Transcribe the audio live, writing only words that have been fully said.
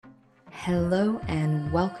Hello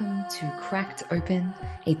and welcome to Cracked Open,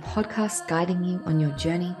 a podcast guiding you on your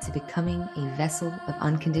journey to becoming a vessel of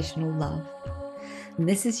unconditional love.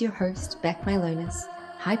 This is your host, Beck Milonis,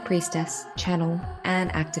 High Priestess, Channel,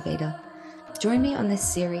 and Activator. Join me on this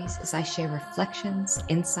series as I share reflections,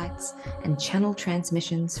 insights, and channel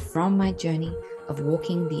transmissions from my journey of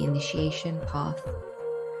walking the initiation path.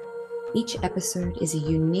 Each episode is a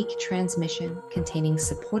unique transmission containing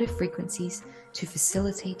supportive frequencies to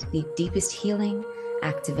facilitate the deepest healing,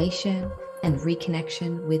 activation, and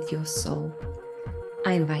reconnection with your soul.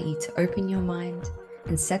 I invite you to open your mind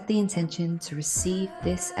and set the intention to receive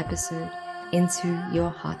this episode into your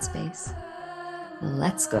heart space.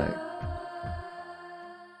 Let's go.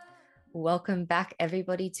 Welcome back,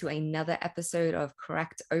 everybody, to another episode of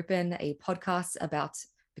Cracked Open, a podcast about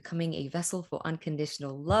becoming a vessel for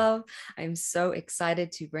unconditional love. I'm so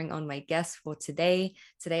excited to bring on my guest for today.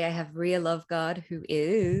 Today I have Riya Loveguard, who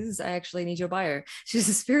is, I actually need your bio. She's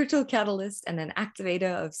a spiritual catalyst and an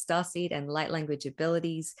activator of starseed and light language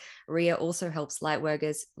abilities. Riya also helps light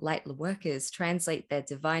workers translate their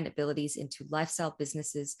divine abilities into lifestyle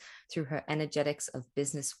businesses through her energetics of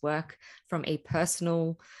business work. From a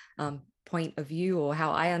personal point of view, or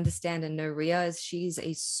how I understand and know Riya, is she's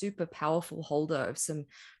a super powerful holder of some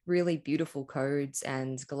really beautiful codes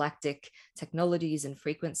and galactic technologies and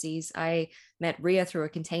frequencies. I met Riya through a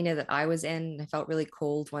container that I was in. I felt really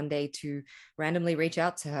called one day to randomly reach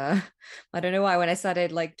out to her. I don't know why. When I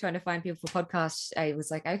started trying to find people for podcasts, I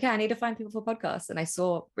was like, okay, I need to find people for podcasts. And I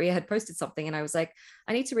saw Riya had posted something and I was like,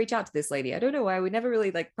 I need to reach out to this lady. I don't know why. We never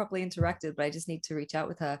really properly interacted, but I just need to reach out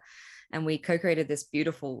with her. And we co-created this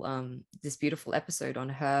beautiful episode on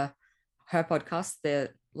her podcast, the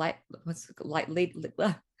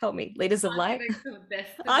help me, Leaders of Light.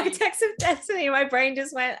 Architects of Destiny. My brain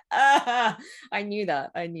just went, I knew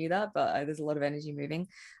that, but there's a lot of energy moving,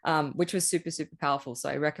 which was super, super powerful. So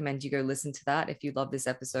I recommend you go listen to that if you love this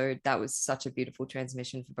episode. That was such a beautiful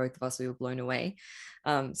transmission for both of us. We were blown away.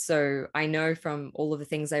 So I know from all of the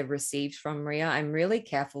things I've received from Riya, I'm really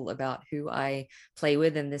careful about who I play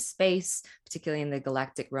with in this space, particularly in the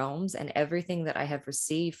galactic realms. And everything that I have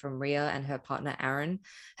received from Riya and her partner, Aaron,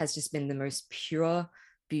 has just been the most pure,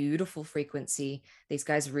 beautiful frequency. These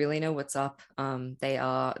guys really know what's up. They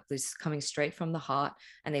are just coming straight from the heart,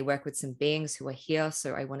 and they work with some beings who are here.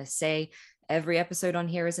 So I want to say every episode on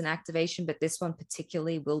here is an activation, but this one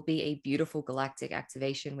particularly will be a beautiful galactic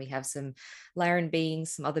activation. We have some Lyran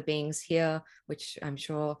beings, some other beings here, which I'm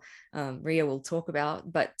sure Riya will talk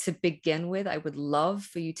about. But to begin with, I would love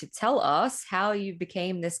for you to tell us how you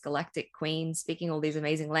became this galactic queen, speaking all these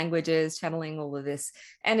amazing languages, channeling all of this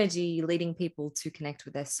energy, leading people to connect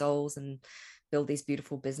with their souls and build these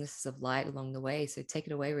beautiful businesses of light along the way. So take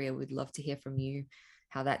it away, Riya. We'd love to hear from you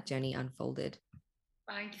how that journey unfolded.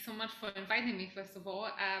 Thank you so much for inviting me, first of all.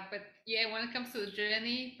 But yeah, when it comes to the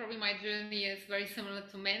journey, probably my journey is very similar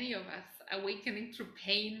to many of us, awakening through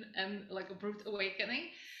pain and like a brute awakening.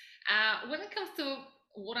 When it comes to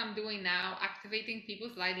what I'm doing now, activating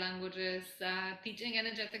people's light languages, teaching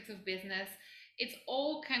energetics of business, it's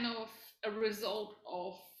all kind of a result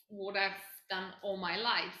of what I've done all my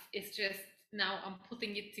life. It's just now I'm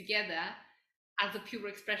putting it together as a pure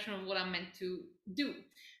expression of what I'm meant to do.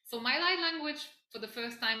 So my light language for the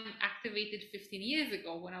first time activated 15 years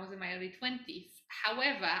ago when I was in my early 20s.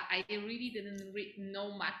 However, I really didn't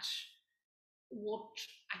know much what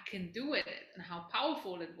I can do with it and how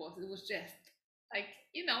powerful it was. It was just like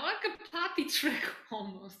a party trick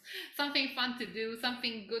almost. Something fun to do,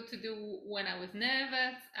 something good to do when I was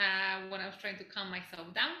nervous, when I was trying to calm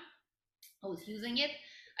myself down. I was using it.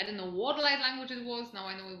 I don't know what light language it was. Now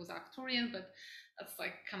I know it was Arcturian, but that's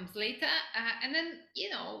comes later. And then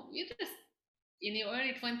you just in your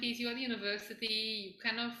early 20s, you're at university, you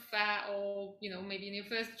kind of, or maybe in your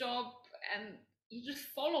first job, and you just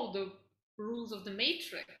follow the rules of the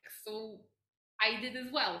matrix. So I did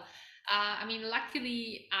as well. I mean,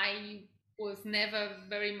 luckily, I was never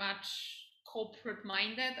very much corporate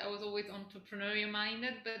minded. I was always entrepreneurial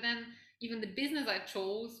minded. But then, even the business I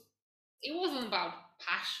chose, it wasn't about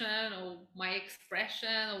passion or my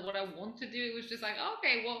expression or what I want to do. It was just like,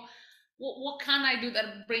 okay, well, what can I do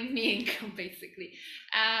that bring me income, basically?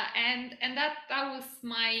 And that was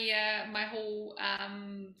my whole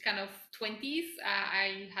kind of 20s.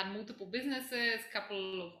 I had multiple businesses,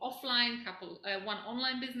 couple of offline, one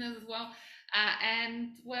online business as well,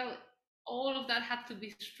 and well, all of that had to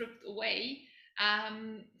be stripped away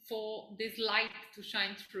for this light to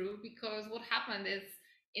shine through. Because what happened is,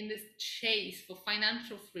 in this chase for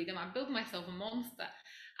financial freedom, I built myself a monster.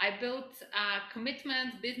 I built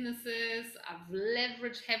commitments, businesses. I've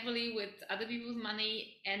leveraged heavily with other people's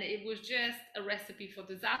money, and it was just a recipe for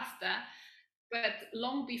disaster. But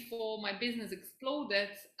long before my business exploded,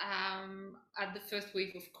 at the first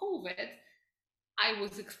wave of COVID, I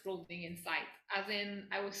was exploding inside. As in,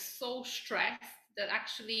 I was so stressed that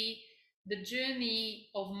actually the journey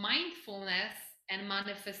of mindfulness and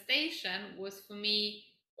manifestation was for me,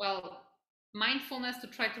 well, mindfulness to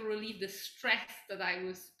try to relieve the stress that I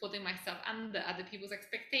was putting myself under, other people's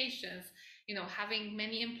expectations, having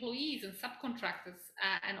many employees and subcontractors,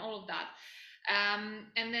 and all of that.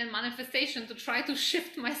 And then manifestation to try to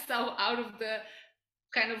shift myself out of the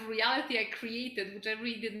kind of reality I created, which I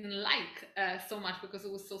really didn't like so much because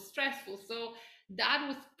it was so stressful. So that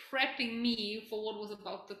was prepping me for what was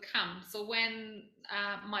about to come. So when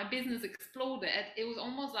my business exploded, it was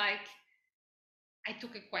almost like I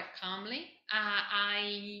took it quite calmly.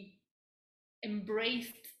 I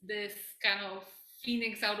embraced this kind of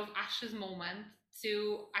phoenix out of ashes moment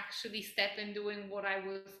to actually step in doing what I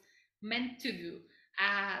was meant to do.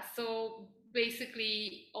 So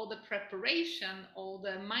basically, all the preparation, all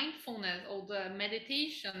the mindfulness, all the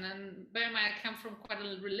meditation, and bear in mind, I come from quite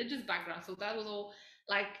a religious background, so that was all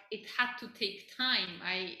like it had to take time.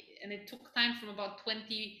 And it took time from about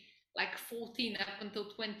 14 up until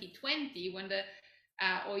 2020 when the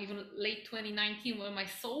or even late 2019 when my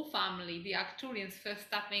soul family, the Arcturians, first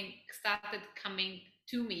started coming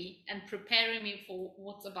to me and preparing me for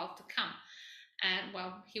what's about to come. And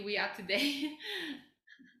well, here we are today.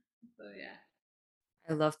 So yeah.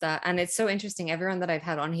 I love that. And it's so interesting. Everyone that I've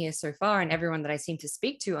had on here so far and everyone that I seem to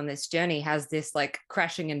speak to on this journey has this like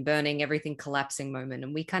crashing and burning, everything collapsing moment.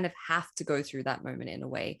 And we kind of have to go through that moment in a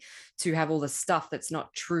way to have all the stuff that's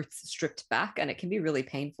not truth stripped back. And it can be really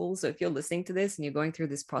painful. So if you're listening to this and you're going through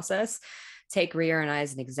this process, take Riya and I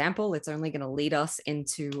as an example. It's only going to lead us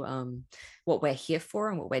into what we're here for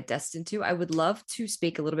and what we're destined to. I would love to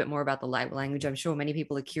speak a little bit more about the light language. I'm sure many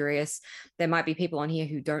people are curious. There might be people on here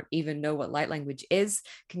who don't even know what light language is.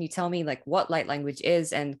 Can you tell me like what light language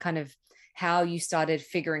is and kind of how you started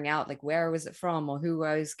figuring out like where was it from or who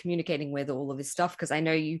I was communicating with, all of this stuff? Because I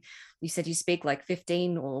know you said you speak like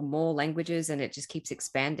 15 or more languages and it just keeps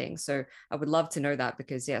expanding. So I would love to know that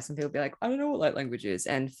because yeah, some people be like, I don't know what light language is.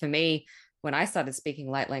 And for me, when I started speaking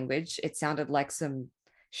light language, it sounded like some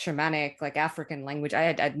shamanic, like African language. I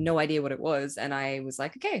had no idea what it was. And I was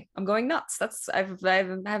like, okay, I'm going nuts. I'm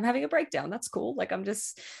having a breakdown. That's cool. Like I'm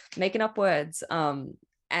just making up words.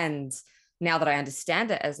 And now that I understand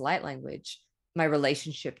it as light language, my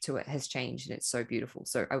relationship to it has changed and it's so beautiful.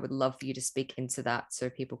 So I would love for you to speak into that so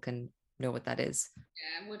people can know what that is.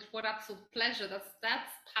 Yeah, with what absolute pleasure. That's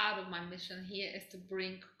part of my mission here is to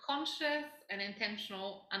bring conscious and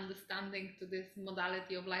intentional understanding to this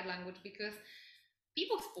modality of light language because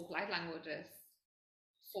people spoke light languages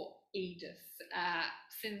for ages.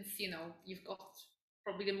 Since you've got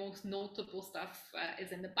probably the most notable stuff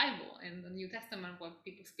is in the Bible in the New Testament where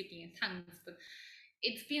people speaking in tongues, but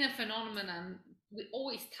it's been a phenomenon. We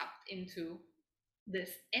always tapped into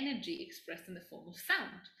this energy expressed in the form of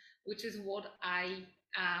sound, which is what I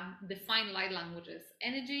define light languages: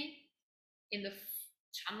 energy in the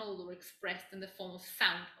channeled or expressed in the form of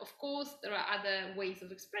sound. Of course, there are other ways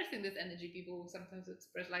of expressing this energy. People sometimes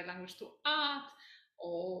express light language through art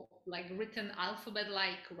or like written alphabet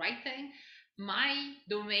like writing. My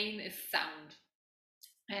domain is sound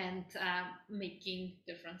and making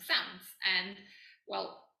different sounds. And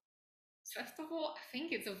well, first of all, I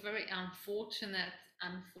think it's a very unfortunate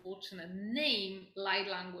name, light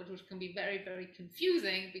language, which can be very, very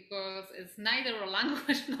confusing because it's neither a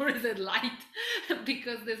language nor is it light,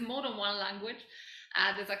 because there's more than one language.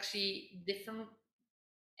 There's actually different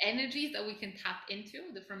energies that we can tap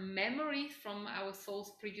into, different memories from our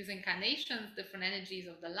soul's previous incarnations, different energies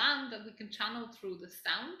of the land that we can channel through the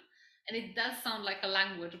sound. And it does sound like a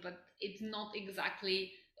language, but it's not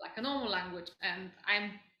exactly like a normal language. And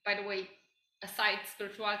I'm, by the way, aside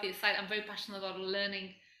spirituality aside, I'm very passionate about learning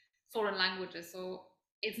foreign languages. So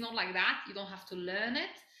it's not like that. You don't have to learn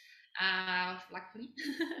it. Luckily,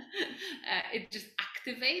 it just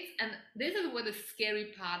activates. And this is where the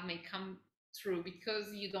scary part may come through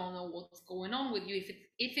because you don't know what's going on with you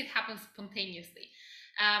if it happens spontaneously.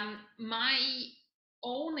 My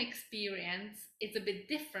own experience is a bit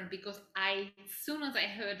different because as soon as I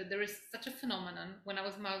heard that there is such a phenomenon when I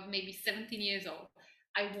was maybe 17 years old,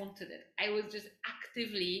 I wanted it. I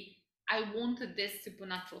wanted this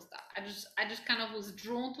supernatural stuff. I just kind of was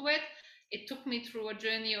drawn to it. It took me through a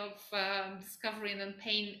journey of discovery and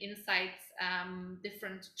pain inside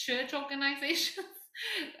different church organizations.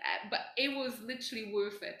 But it was literally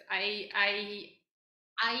worth it. I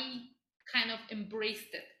I kind of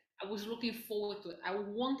embraced it. I was looking forward to it. I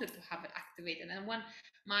wanted to have it activated. And when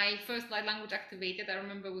my first light language activated, I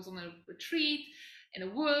remember it was on a retreat in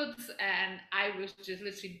the woods, and I was just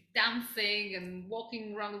literally dancing and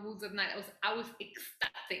walking around the woods at night. I was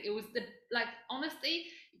ecstatic. It was the, like, honestly,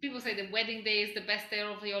 people say the wedding day is the best day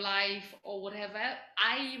of your life or whatever.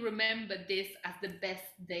 I remember this as the best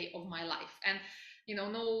day of my life. And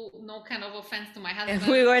no kind of offense to my husband.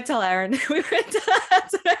 We won't tell Aaron. We won't tell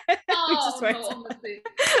Oh no, honestly,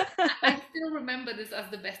 I still remember this as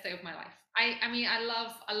the best day of my life. I mean, I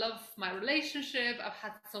love my relationship. I've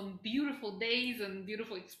had some beautiful days and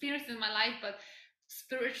beautiful experiences in my life, but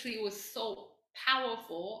spiritually it was so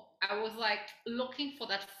powerful. I was like looking for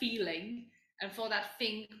that feeling and for that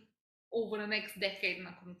thing over the next decade, and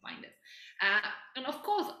I couldn't find it. And of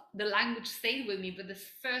course, the language stayed with me, but this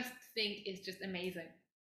first thing is just amazing.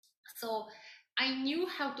 So I knew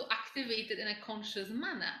how to activate it in a conscious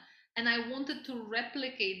manner. And I wanted to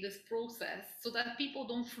replicate this process so that people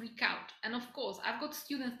don't freak out. And of course, I've got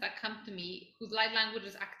students that come to me whose light language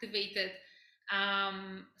is activated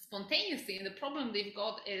spontaneously. And the problem they've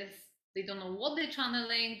got is they don't know what they're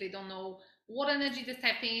channeling, they don't know what energy they're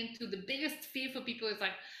tapping into. The biggest fear for people is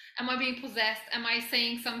like, am I being possessed? Am I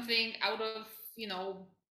saying something out of,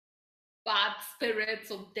 bad spirits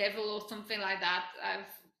or devil or something like that? I've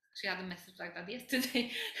actually had a message like that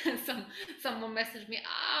yesterday. Someone messaged me,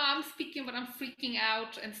 I'm speaking but I'm freaking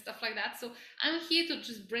out and stuff like that. So I'm here to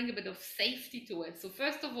just bring a bit of safety to it. So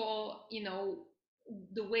first of all,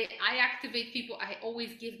 the way I activate people, I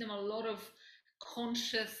always give them a lot of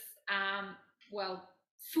conscious well,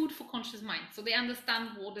 food for conscious mind, so they understand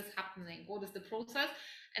what is happening, what is the process.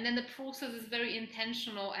 And then the process is very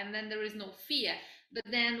intentional, and then there is no fear. But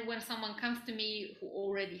then when someone comes to me who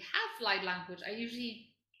already has light language, I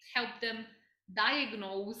usually help them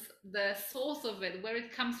diagnose the source of it, where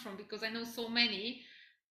it comes from, because I know so many,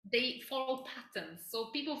 they follow patterns.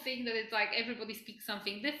 So people think that it's like everybody speaks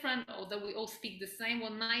something different or that we all speak the same.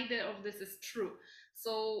 Well, neither of this is true.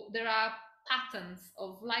 So there are patterns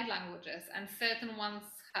of light languages, and certain ones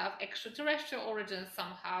have extraterrestrial origins,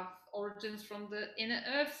 some have origins from the inner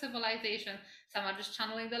earth civilization, some are just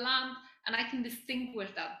channeling the lamp. And I can distinguish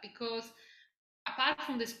that because apart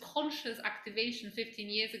from this conscious activation 15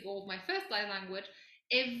 years ago of my first light language,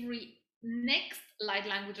 every next light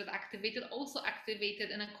language that activated also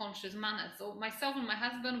activated in a conscious manner. So myself and my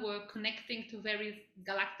husband were connecting to various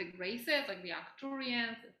galactic races like the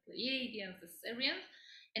Arcturians, the Pleiadians, the Syrians,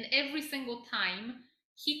 and every single time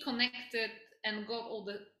he connected and got all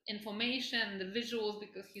the information, the visuals,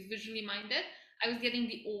 because he's visually minded, I was getting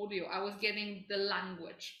the audio, I was getting the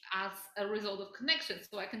language as a result of connection.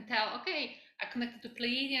 So I can tell, okay, I connected to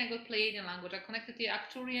Pleiadian, I got Pleiadian language. I connected to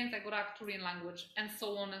Arcturians, I got Arcturian language, and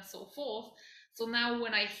so on and so forth. So now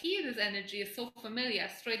when I hear this energy is so familiar,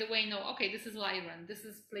 straight away know, okay, this is Lyran, this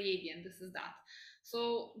is Pleiadian, this is that.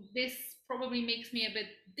 So this probably makes me a bit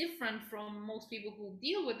different from most people who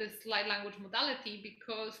deal with this light language modality,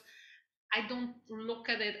 because I don't look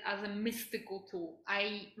at it as a mystical tool.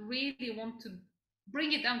 I really want to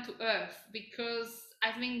bring it down to earth, because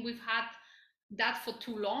I think we've had that for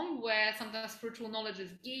too long, where sometimes spiritual knowledge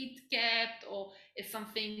is gate kept, or is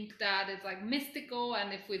something that is like mystical,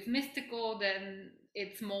 and if it's mystical then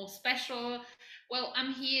it's more special. Well,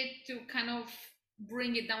 I'm here to kind of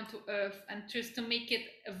bring it down to earth and just to make it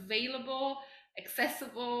available,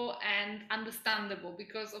 accessible, and understandable,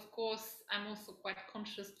 because of course I'm also quite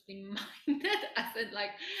consciously minded, as in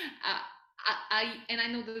like and I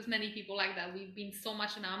know there's many people like that. We've been so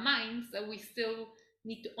much in our minds that we still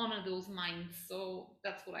need to honor those minds. So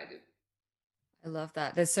that's what I do. I love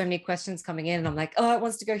that. There's so many questions coming in and I'm like, oh, it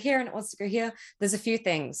wants to go here and it wants to go here. There's a few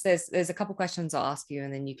things. There's a couple questions I'll ask you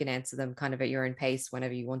and then you can answer them kind of at your own pace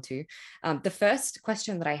whenever you want to. The first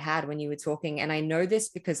question that I had when you were talking, and I know this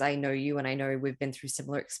because I know you and I know we've been through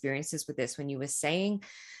similar experiences with this, when you were saying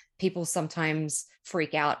people sometimes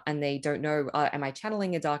freak out and they don't know, am I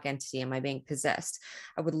channeling a dark entity? Am I being possessed?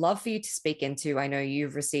 I would love for you to speak into, I know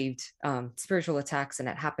you've received spiritual attacks and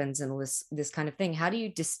it happens and this kind of thing. How do you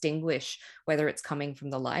distinguish whether it's coming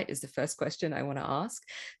from the light, is the first question I want to ask.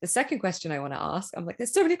 The second question I want to ask, I'm like,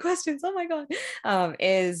 there's so many questions, oh my God,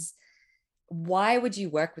 is why would you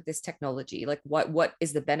work with this technology? Like what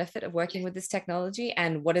is the benefit of working with this technology,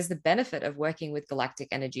 and what is the benefit of working with galactic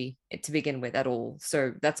energy to begin with at all?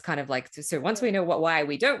 So that's kind of like, so once we know why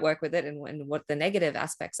we don't work with it, and what the negative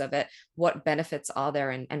aspects of it, what benefits are there,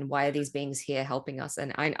 and why are these beings here helping us?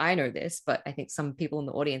 And I know this, but I think some people in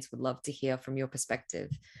the audience would love to hear from your perspective.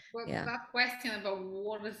 Well, Yeah. that question about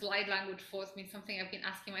what is light language for has been something I've been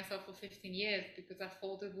asking myself for 15 years, because I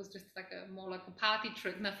thought it was just like more like a party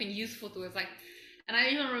trick, nothing useful to it. Like, and I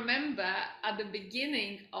even remember at the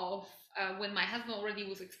beginning of when my husband already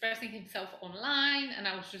was expressing himself online, and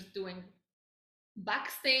I was just doing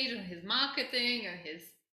backstage and his marketing and his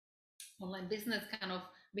online business kind of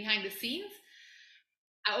behind the scenes.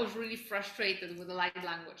 I was really frustrated with the light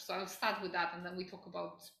language. So I'll start with that, and then we talk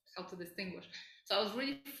about how to distinguish. So I was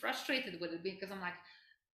really frustrated with it, because I'm like,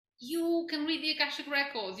 you can read the Akashic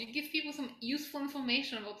records, you give people some useful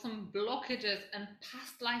information about some blockages and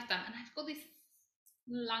past lifetime, and I've got these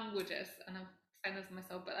languages, and I'm saying this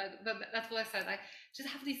myself, but that's what I said. I just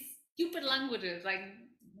have these stupid languages. Like,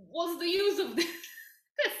 what's the use of this,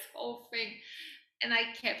 this whole thing? And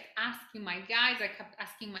I kept asking my guys, I kept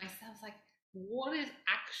asking myself, like, what is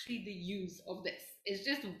actually the use of this? It's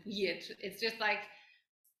just weird. It's just like,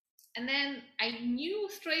 and then I knew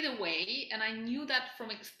straight away, and I knew that from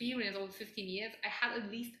experience over 15 years, I had at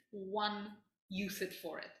least one usage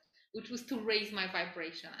for it, which was to raise my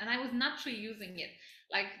vibration. And I was naturally using it.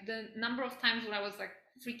 Like, the number of times when I was like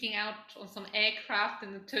freaking out on some aircraft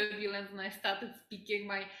in the turbulence, and I started speaking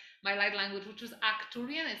my light language, which was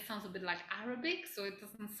Arcturian. It sounds a bit like Arabic, so it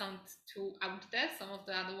doesn't sound too out there. Some of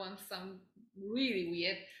the other ones sound really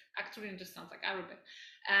weird. Arcturian just sounds like Arabic.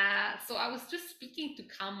 So I was just speaking to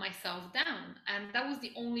calm myself down, and that was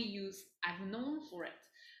the only use I've known for it.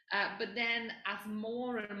 But then, as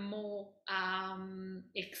more and more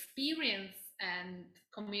experience and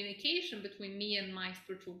communication between me and my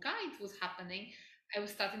spiritual guides was happening, I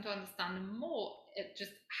was starting to understand more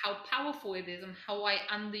just how powerful it is and how I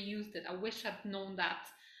underused it. I wish I'd known that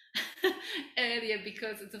earlier,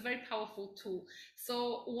 because it's a very powerful tool.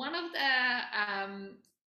 So one of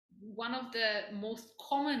the most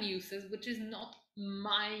common uses, which is not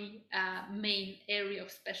my main area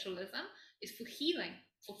of specialism, is for healing,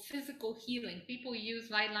 for physical healing. People use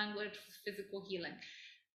light language for physical healing.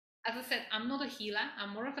 As I said, I'm not a healer,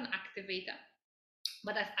 I'm more of an activator,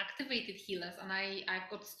 but I've activated healers, and I've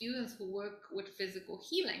got students who work with physical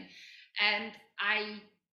healing. And I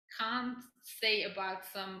can't say about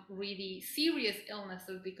some really serious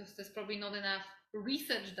illnesses, because there's probably not enough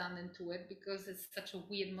research done into it, because it's such a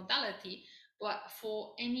weird modality. But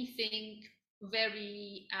for anything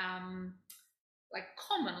very like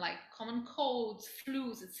common colds,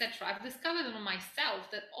 flus, etc., I've discovered on myself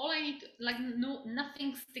that all I need to, like, no,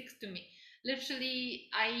 nothing sticks to me. Literally,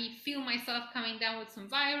 I feel myself coming down with some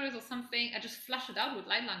virus or something, I just flush it out with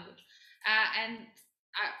light language. And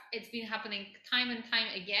it's been happening time and time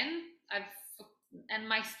again. And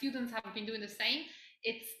my students have been doing the same.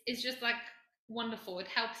 It's just like wonderful. It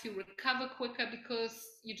helps you recover quicker, because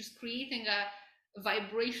you're just creating a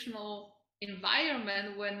vibrational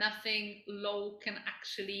environment where nothing low can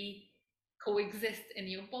actually coexist in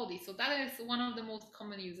your body. So that is one of the most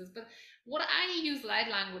common uses. But what I use light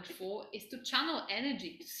language for is to channel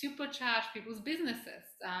energy, to supercharge people's businesses.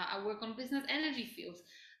 I work on business energy fields.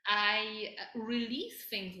 I release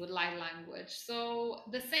things with light language. So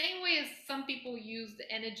the same way as some people use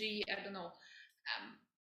the energy, I don't know,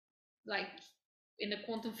 like in the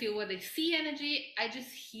quantum field where they see energy, I just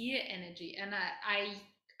hear energy, and I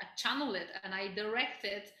channel it, and I direct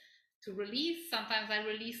it to release. Sometimes I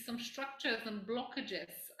release some structures and blockages,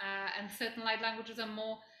 and certain light languages are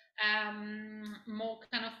more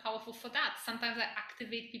kind of powerful for that. Sometimes I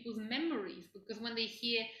activate people's memories, because when they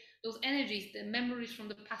hear those energies, the memories from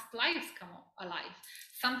the past lives come alive.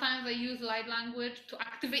 Sometimes I use light language to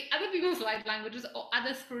activate other people's light languages or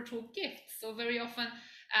other spiritual gifts. So very often,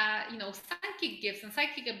 psychic gifts and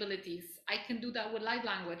psychic abilities, I can do that with light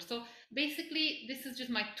language. So basically, this is just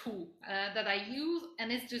my tool that I use,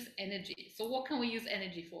 and it's just energy. So what can we use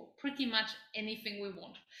energy for? Pretty much anything we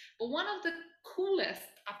want. But one of the coolest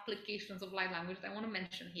applications of light language that I want to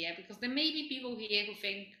mention here, because there may be people here who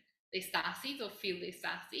think they starseed or feel they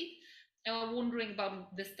starseed, and are wondering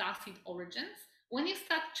about the starseed origins. When you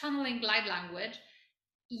start channeling light language,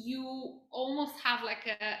 you almost have like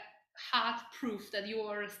a heart proof that you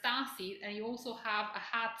are a starseed, and you also have a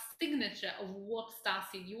heart signature of what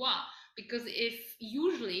starseed you are. Because if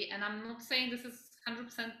usually, and I'm not saying this is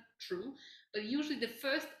 100% true, but usually the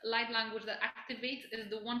first light language that activates is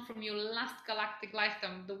the one from your last galactic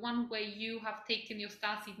lifetime, the one where you have taken your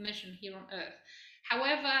starseed mission here on Earth.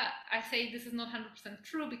 However, I say this is not 100%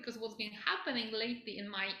 true, because what's been happening lately in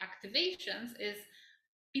my activations is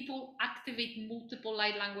people activate multiple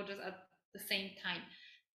light languages at the same time.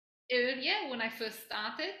 Earlier, when I first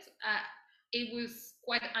started, it was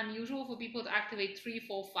quite unusual for people to activate 3,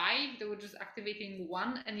 4, 5. They were just activating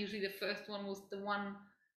one, and usually the first one was the one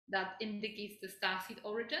that indicates the starseed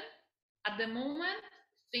origin. At the moment,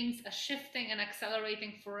 things are shifting and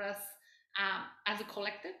accelerating for us as a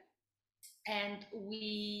collective, and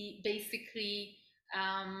we basically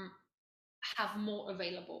have more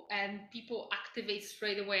available, and people activate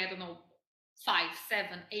straight away. I don't know, 5,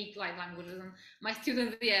 7, 8 light languages, and my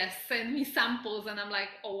students, yes, send me samples, and I'm like,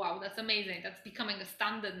 oh wow, that's amazing. That's becoming a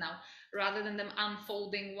standard now, rather than them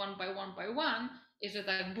unfolding one by one by one. It's just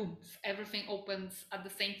like boom, everything opens at the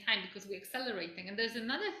same time, because we're accelerating. And there's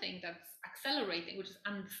another thing that's accelerating, which is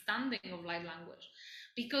understanding of light language.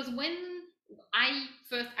 Because when I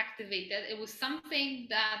first activated, it was something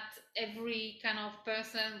that every kind of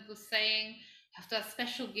person was saying, you have to have a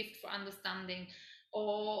special gift for understanding,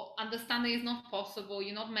 or understanding is not possible,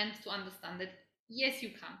 you're not meant to understand it. Yes, you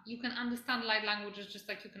can. You can understand light languages just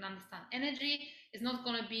like you can understand energy. It's not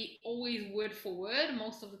going to be always word for word.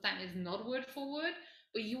 Most of the time, it's not word for word,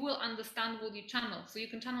 but you will understand what you channel. So you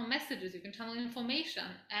can channel messages, you can channel information,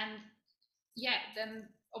 and yeah, then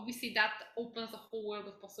obviously that opens a whole world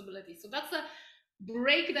of possibilities. So that's a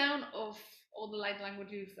breakdown of all the light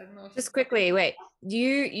languages. I don't know if Just quickly, wait,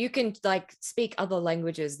 you can like speak other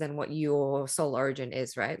languages than what your soul origin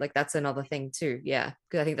is, right? Like that's another thing too. Yeah,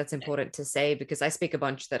 because I think that's important to say, because I speak a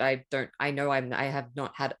bunch that I know I have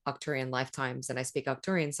not had Arcturian lifetimes, and I speak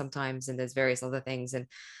Arcturian sometimes, and there's various other things. And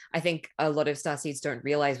I think a lot of starseeds don't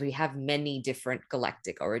realize we have many different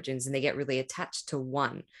galactic origins, and they get really attached to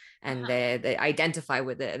one, and they identify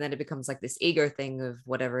with it, and then it becomes like this ego thing of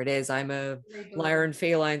whatever it is. I'm a Lyran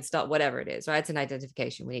feline stuff, whatever it is, right? It's an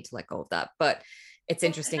identification. We need to let go of that. But it's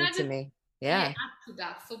interesting to me. Yeah, Yeah. add to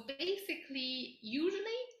that. So basically,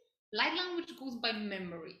 usually light language goes by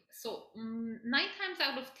memory. So 9 times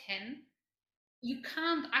out of 10, you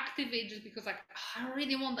can't activate just because like, "Oh, I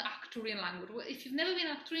really want the Arcturian language." Well, if you've never been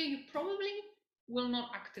Arcturian, you probably will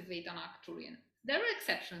not activate an Arcturian. There are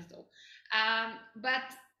exceptions though, but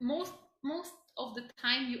most of the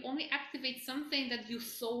time you only activate something that your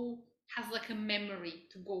soul has like a memory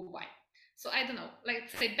to go by. So I don't know,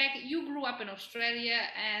 let's say back, you grew up in Australia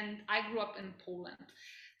and I grew up in Poland.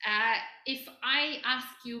 If I ask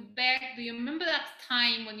you back, do you remember that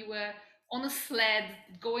time when you were on a sled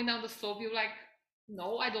going down the slope? You're like,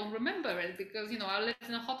 no, I don't remember it, because I lived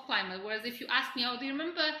in a hot climate. Whereas if you ask me, oh, do you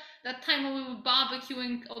remember that time when we were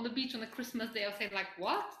barbecuing on the beach on a Christmas day? I'll say like,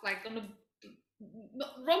 what? Like on the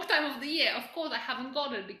wrong time of the year. Of course, I haven't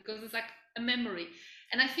got it, because it's like a memory.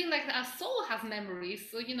 And I feel like our soul has memories,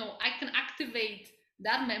 so I can activate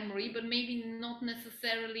that memory, but maybe not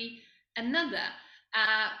necessarily another.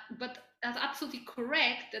 But that's absolutely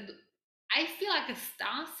correct. That I feel like a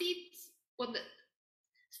starseed. What the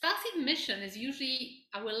Starseed mission is usually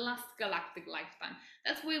our last galactic lifetime.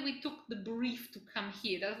 That's where we took the brief to come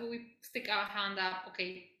here. That's where we stick our hand up.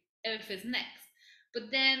 Okay, Earth is next. But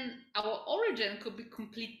then our origin could be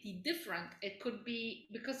completely different. It could be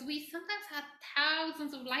because we sometimes had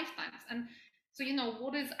thousands of lifetimes. And so,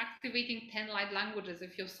 what is activating 10 light languages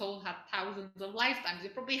if your soul had thousands of lifetimes? You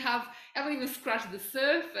probably haven't even scratched the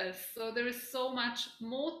surface. So there is so much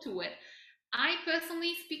more to it. I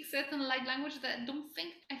personally speak certain light language that I don't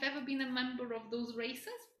think I've ever been a member of those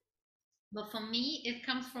races. But for me, it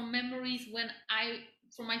comes from memories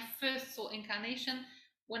from my first soul incarnation,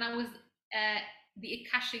 when I was the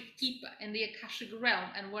Akashic keeper in the Akashic realm,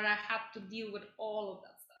 and where I had to deal with all of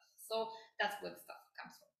that stuff. So that's where the stuff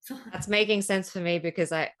comes from. That's making sense for me,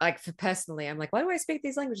 because I like, for personally, I'm like, why do I speak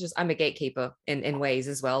these languages? I'm a gatekeeper in ways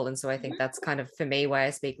as well. And so I think that's kind of for me why I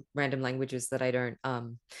speak random languages that I don't.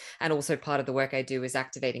 And also part of the work I do is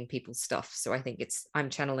activating people's stuff. So I think I'm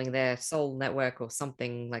channeling their soul network or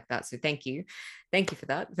something like that. So thank you. Thank you for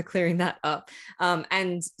that, for clearing that up.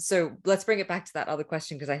 And so let's bring it back to that other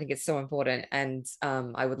question, because I think it's so important. And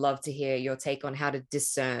I would love to hear your take on how to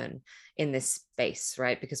discern in this space,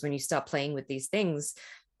 right? Because when you start playing with these things,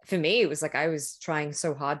 for me, it was like I was trying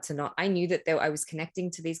so hard to not. I knew that I was connecting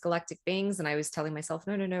to these galactic beings, and I was telling myself,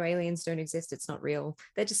 no, no, no, aliens don't exist. It's not real.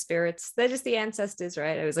 They're just spirits. They're just the ancestors,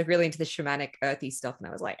 right? I was like really into the shamanic, earthy stuff, and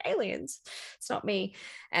I was like, aliens, it's not me.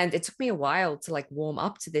 And it took me a while to like warm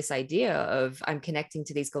up to this idea of I'm connecting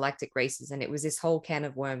to these galactic races, and it was this whole can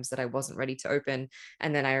of worms that I wasn't ready to open.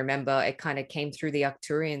 And then I remember it kind of came through the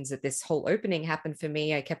Arcturians that this whole opening happened for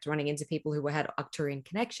me. I kept running into people who had Arcturian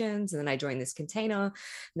connections, and then I joined this container.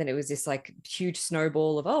 then it was this like huge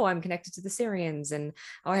snowball of, oh, I'm connected to the Syrians, and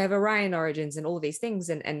oh, I have Orion origins and all of these things.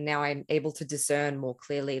 And now I'm able to discern more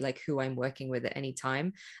clearly like who I'm working with at any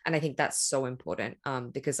time. And I think that's so important,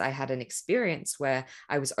 because I had an experience where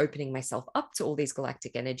I was opening myself up to all these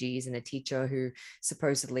galactic energies and a teacher who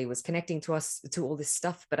supposedly was connecting to us to all this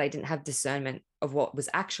stuff, but I didn't have discernment of what was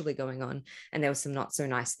actually going on. And there was some not so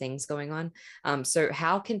nice things going on. So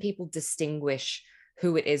how can people distinguish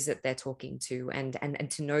who it is that they're talking to, and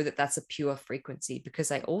to know that that's a pure frequency?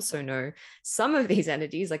 Because I also know some of these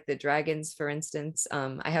energies, like the dragons, for instance.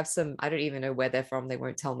 I have some, I don't even know where they're from, they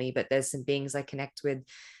won't tell me, but there's some beings I connect with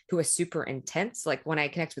who are super intense. Like when I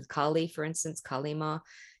connect with Kali, for instance, Kalima,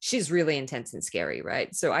 she's really intense and scary,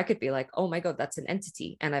 right? So I could be like, oh my God, that's an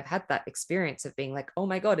entity. And I've had that experience of being like, oh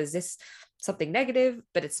my God, is this something negative?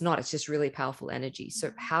 But it's not, it's just really powerful energy.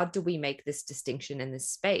 So how do we make this distinction in this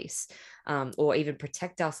space, or even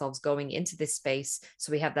protect ourselves going into this space,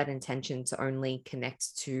 so we have that intention to only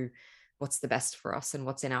connect to what's the best for us and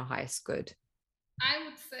what's in our highest good? I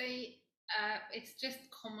would say it's just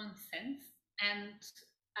common sense, and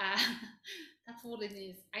uh, that's what it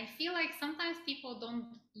is. I feel like sometimes people don't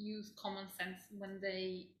use common sense when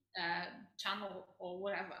they channel or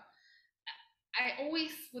whatever. I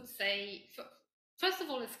always would say, first of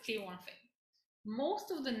all, let's clear one thing. Most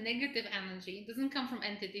of the negative energy doesn't come from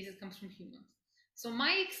entities, it comes from humans. So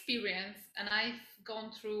my experience, and I've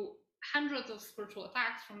gone through hundreds of spiritual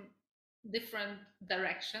attacks from different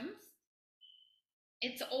directions,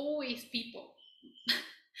 it's always people.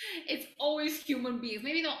 It's always human beings.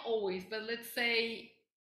 Maybe not always, but let's say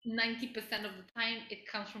 90% of the time it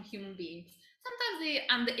comes from human beings. Sometimes they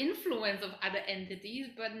are under influence of other entities,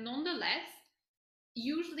 but nonetheless,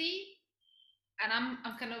 usually, and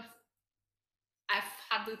I'm kind of, I've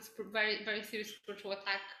had this very, very serious spiritual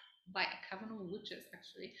attack by a coven of witches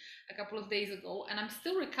actually a couple of days ago, and I'm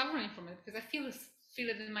still recovering from it because I feel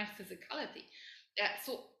it in my physicality.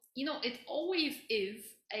 So it always is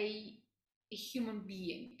a human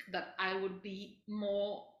being that I would be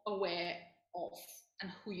more aware of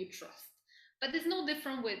and who you trust. But it's no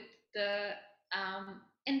different with the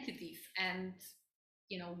entities and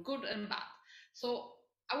good and bad. So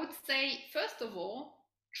I would say first of all,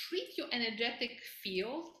 treat your energetic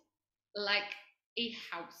field like a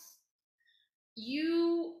house.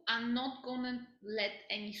 You are not going to let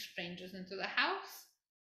any strangers into the house.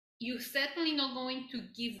 You're certainly not going to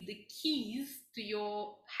give the keys to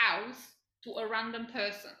your house to a random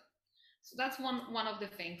person. So that's one of the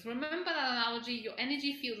things. Remember that analogy, your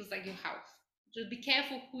energy field is like your house. Just be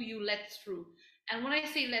careful who you let through. And when I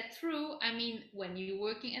say let through, I mean when you're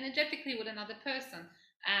working energetically with another person.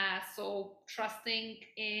 So trusting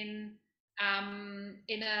in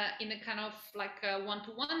a kind of like a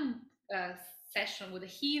one-to-one session with a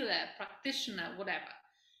healer, practitioner, whatever.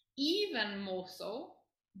 Even more so,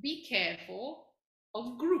 be careful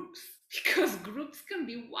of groups because groups can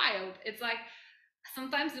be wild. It's like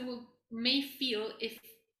sometimes it may feel if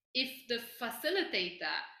the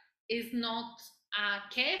facilitator is not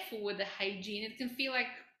careful with the hygiene, it can feel like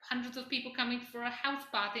hundreds of people coming for a house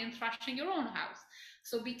party and trashing your own house.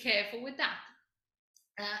 So be careful with that.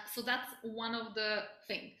 So that's one of the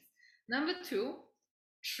things. Number two,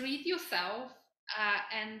 treat yourself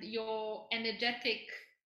and your energetic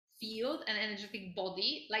field and energetic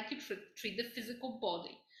body like you treat the physical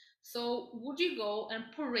body. So would you go and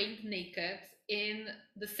parade naked in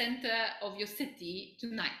the center of your city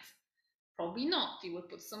tonight? Probably not. You would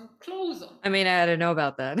put some clothes on. I mean, I don't know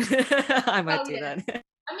about that. I might do that.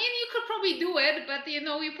 I mean, you could probably do it, but you're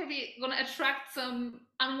probably going to attract some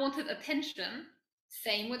unwanted attention.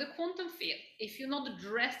 Same with the quantum field. If you're not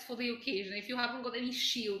dressed for the occasion, if you haven't got any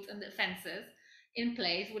shields and defenses in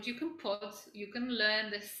place, what you can learn.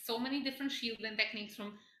 There's so many different shielding techniques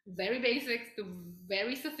from very basics to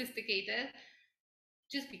very sophisticated.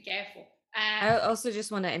 Just be careful. I also just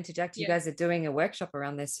want to interject. You guys are doing a workshop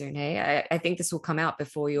around this soon, hey? I think this will come out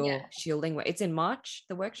before your shielding. It's in March,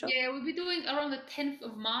 the workshop? Yeah, we'll be doing around the 10th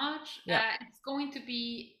of March. Yeah. It's going to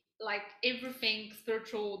be like everything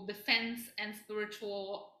spiritual defense and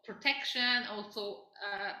spiritual protection, also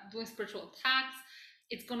doing spiritual attacks.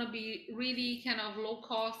 It's going to be really kind of low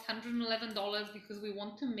cost, $111, because we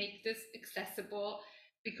want to make this accessible,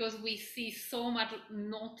 because we see so much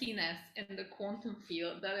naughtiness in the quantum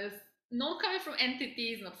field that is not coming from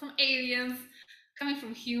entities, not from aliens, coming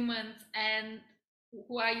from humans, and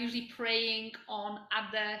who are usually preying on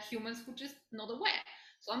other humans who are just not aware.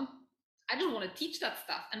 So I don't want to teach that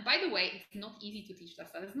stuff. And by the way, it's not easy to teach that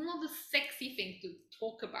stuff. It's not a sexy thing to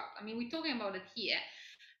talk about. I mean, we're talking about it here.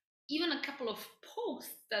 Even a couple of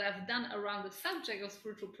posts that I've done around the subject of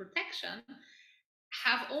spiritual protection,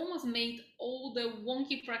 have almost made all the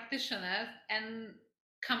wonky practitioners and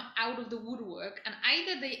come out of the woodwork, and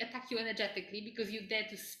either they attack you energetically because you dare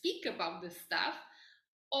to speak about this stuff,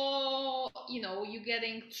 or you're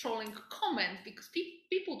getting trolling comments because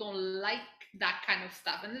people don't like that kind of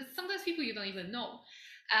stuff, and there's sometimes people you don't even know,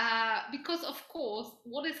 because of course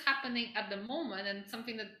what is happening at the moment, and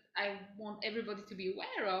something that I want everybody to be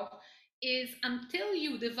aware of, is until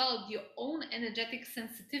you develop your own energetic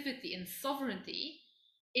sensitivity and sovereignty,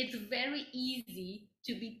 it's very easy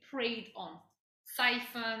to be preyed on,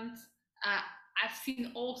 siphoned. uh, I've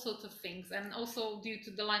seen all sorts of things, and also due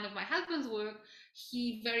to the line of my husband's work,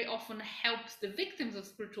 he very often helps the victims of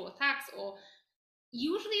spiritual attacks, or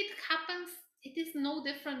usually it happens, it is no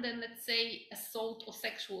different than, let's say, assault or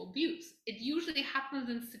sexual abuse. It usually happens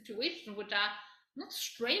in situations which are not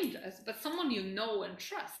strangers, but someone you know and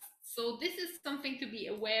trust. So this is something to be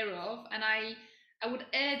aware of, and I would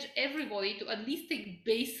urge everybody to at least take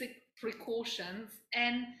basic precautions.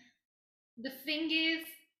 And the thing is,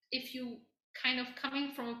 if you kind of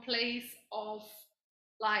coming from a place of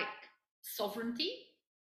like sovereignty,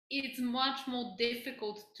 it's much more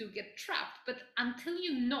difficult to get trapped. But until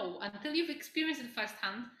until you've experienced it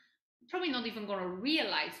firsthand, you're probably not even going to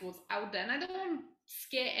realize what's out there. And I don't want to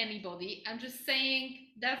scare anybody. I'm just saying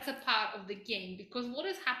that's a part of the game, because what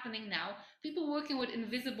is happening now, people working with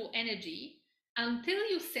invisible energy, until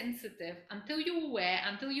you're sensitive, until you're aware,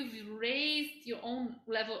 until you've raised your own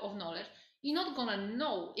level of knowledge, you're not going to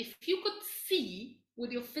know. If you could see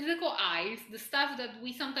with your physical eyes the stuff that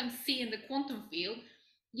we sometimes see in the quantum field,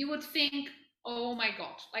 you would think, oh my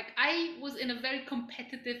god, like I was in a very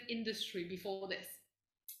competitive industry before this,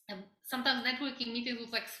 and sometimes networking meetings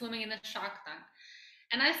was like swimming in a shark tank,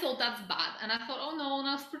 and I thought that's bad, and I thought, oh no,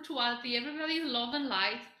 now spirituality, everybody is love and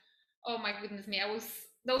light. Oh my goodness me,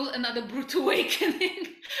 there was another brutal awakening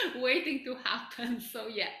waiting to happen. So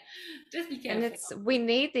yeah, just be And careful. we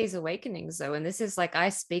need these awakenings though. And this is like, I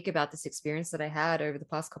speak about this experience that I had over the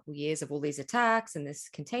past couple of years of all these attacks and this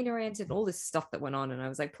container rant and all this stuff that went on. And I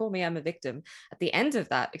was like, poor me, I'm a victim. At the end of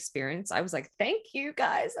that experience, I was like, thank you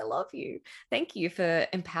guys. I love you. Thank you for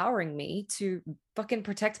empowering me to fucking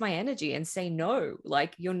protect my energy and say no.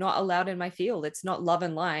 Like, you're not allowed in my field. It's not love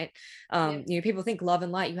and light. Yep. People think love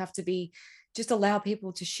and light, you have to be just allow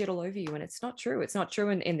people to shit all over you. And it's not true. It's not true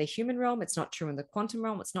in the human realm. It's not true in the quantum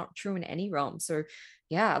realm. It's not true in any realm. So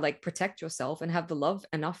yeah, like protect yourself and have the love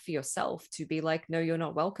enough for yourself to be like, no, you're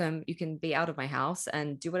not welcome. You can be out of my house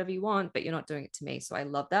and do whatever you want, but you're not doing it to me. So I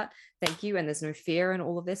love that. Thank you. And there's no fear in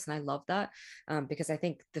all of this. And I love that, because I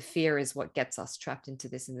think the fear is what gets us trapped into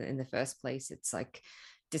this in the first place. It's like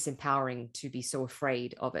disempowering to be so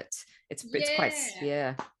afraid of it. It's quite,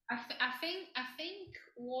 Yeah. yeah. I think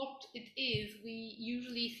what it is, we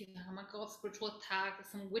usually think, oh my god, spiritual attack,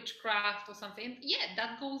 some witchcraft or something. Yeah,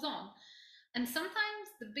 that goes on. And sometimes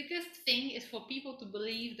the biggest thing is for people to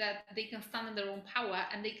believe that they can stand in their own power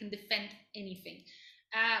and they can defend anything.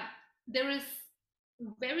 Uh, there is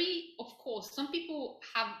very, of course, some people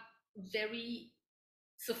have very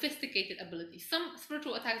sophisticated abilities. Some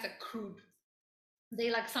spiritual attacks are crude,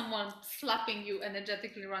 they like someone slapping you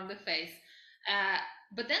energetically around the face. Uh,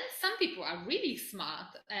 but then some people are really smart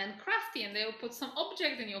and crafty, and they will put some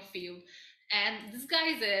object in your field and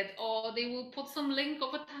disguise it, or they will put some link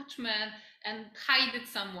of attachment and hide it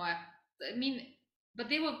somewhere. I mean, but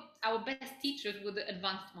they were our best teachers, were the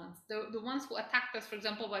advanced ones, the ones who attacked us, for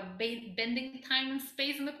example, by bending time and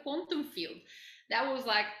space in the quantum field. That was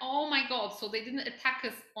like, oh my god, so they didn't attack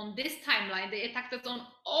us on this timeline, they attacked us on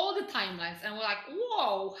all the timelines, and we're like,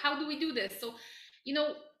 whoa, how do we do this? So you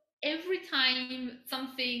know every time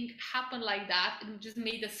something happened like that, it just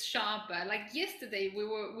made us sharper. Like yesterday, we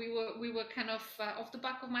were kind of off the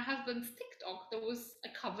back of my husband's TikTok, there was a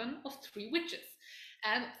coven of 3 witches,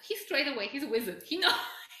 and he straight away, he's a wizard, he knows.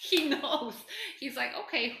 He knows. He's like,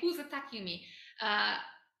 okay, who's attacking me? uh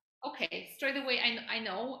okay, straight away I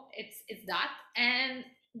know it's that. And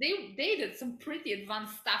they did some pretty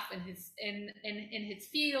advanced stuff in his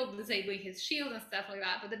field, disabling his shield and stuff like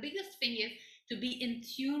that. But the biggest thing is to be in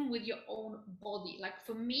tune with your own body. Like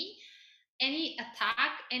for me, any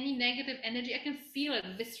attack, any negative energy, I can feel it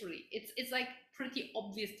viscerally. It's like pretty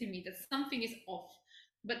obvious to me that something is off.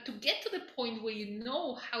 But to get to the point where you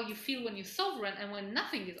know how you feel when you're sovereign and when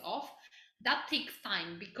nothing is off, that takes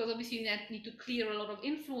time, because obviously you need to clear a lot of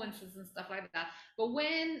influences and stuff like that. But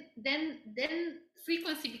when then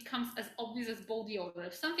frequency becomes as obvious as body odor.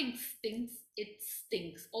 If something stinks, it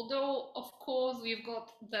stinks. Although of course we've got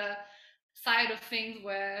the side of things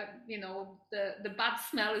where the bad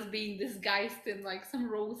smell is being disguised in like some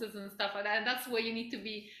roses and stuff like that, and that's where you need to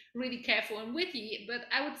be really careful and witty. But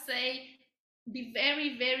I would say be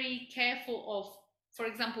very, very careful of, for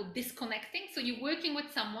example, disconnecting. So you're working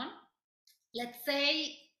with someone, let's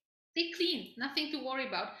say they clean, nothing to worry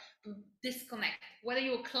about. Disconnect. Whether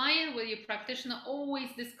you're a client, whether you're a practitioner, always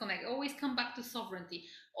disconnect. Always come back to sovereignty.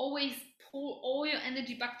 Always pour all your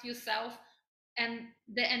energy back to yourself and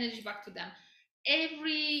the energy back to them.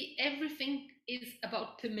 Everything is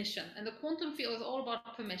about permission, and the quantum field is all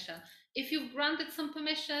about permission. If you've granted some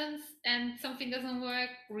permissions and something doesn't work,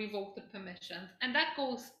 revoke the permissions. And that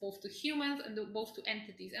goes both to humans and both to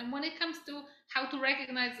entities. And when it comes to how to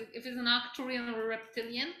recognize if it's an Arcturian or a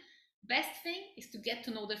reptilian, best thing is to get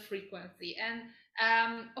to know the frequency. And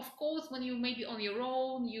of course, when you may be on your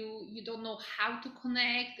own, you don't know how to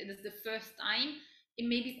connect, it is the first time, it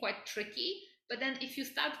may be quite tricky. But then if you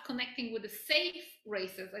start connecting with the safe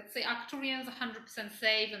races, let's say Arcturians 100%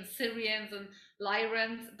 safe, and Syrians and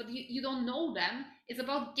Lyrans, but you don't know them, it's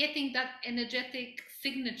about getting that energetic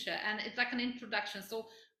signature, and it's like an introduction. So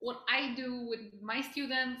what I do with my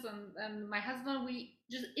students and my husband, we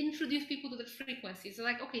just introduce people to the frequency. So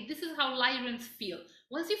like, okay, this is how Lyrans feel.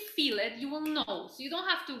 Once you feel it, you will know. So you don't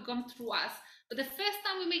have to come through us. But the first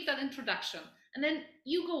time we make that introduction, and then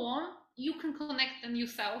you go on, you can connect them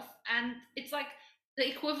yourself, and it's like the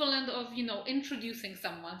equivalent of, you know, introducing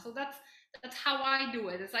someone. So that's how I do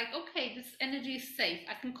it. It's like, okay, this energy is safe,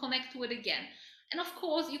 I can connect to it again. And of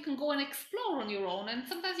course you can go and explore on your own, and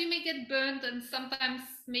sometimes you may get burned, and sometimes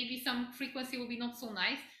maybe some frequency will be not so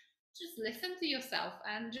nice. Just listen to yourself,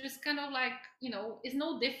 and just kind of like, you know, it's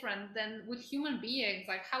no different than with human beings.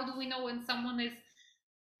 Like, how do we know when someone is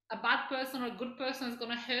a bad person or a good person, is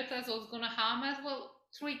going to hurt us or is going to harm us? Well,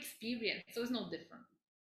 through experience. So it's no different.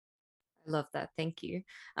 I love that. Thank you.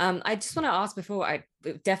 I just want to ask before, I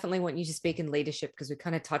definitely want you to speak in leadership because we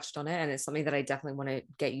kind of touched on it, and it's something that I definitely want to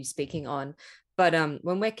get you speaking on. But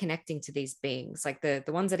when we're connecting to these beings, like the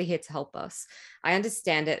ones that are here to help us, I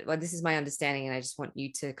understand it. Well, this is my understanding, and I just want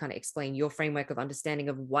you to kind of explain your framework of understanding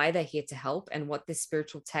of why they're here to help and what this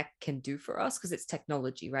spiritual tech can do for us, because it's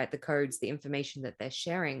technology, right? The codes, the information that they're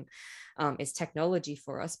sharing is technology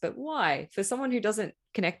for us. But why? For someone who doesn't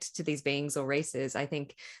connect to these beings or races, I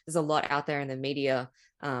think there's a lot out there in the media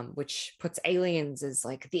which puts aliens as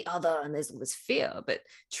like the other, and there's all this fear, but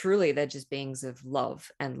truly they're just beings of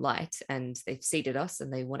love and light, and they've seeded us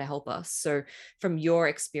and they want to help us. So from your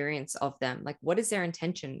experience of them, like, what is their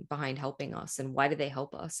intention behind helping us, and why do they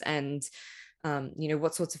help us? And you know,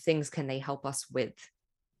 what sorts of things can they help us with?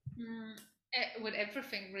 With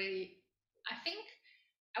everything, really. I think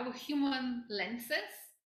our human lenses,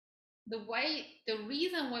 the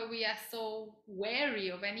reason why we are so wary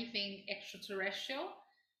of anything extraterrestrial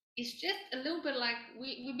is just a little bit like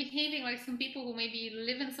we're behaving like some people who maybe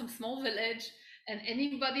live in some small village, and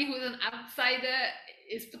anybody who's an outsider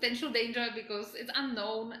is potential danger because it's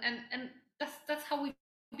unknown, and that's how we're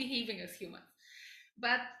behaving as humans.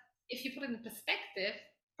 But if you put it in perspective,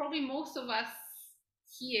 probably most of us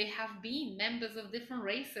here have been members of different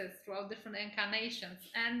races throughout different incarnations.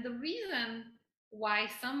 And the reason why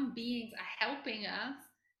some beings are helping us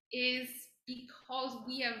is because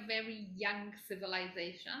we are very young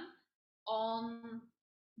civilization on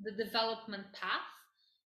the development path.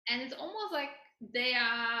 And it's almost like they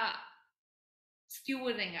are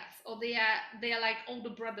stewarding us, or they are like older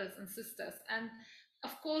brothers and sisters. And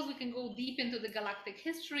of course we can go deep into the galactic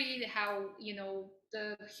history, how, you know,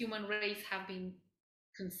 the human race have been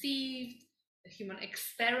conceived, the human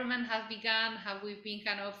experiment has begun, how we've been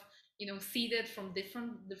kind of, you know, seeded from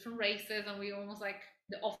different races, and we're almost like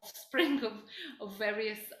the offspring of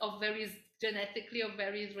various genetically of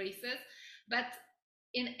various races. But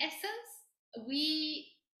in essence, we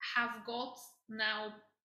have got now,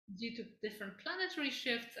 due to different planetary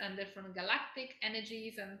shifts and different galactic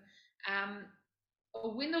energies, and um, a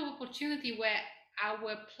window of opportunity where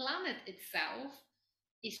our planet itself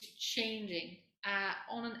is changing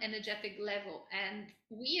on an energetic level, and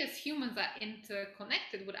we as humans are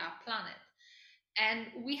interconnected with our planet,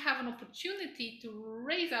 and we have an opportunity to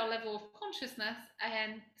raise our level of consciousness,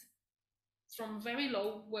 and from very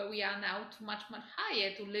low where we are now to much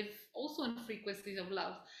higher, to live also in frequencies of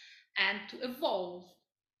love and to evolve.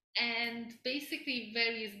 And basically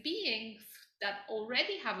various beings that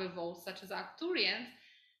already have evolved, such as Arcturians,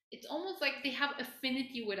 it's almost like they have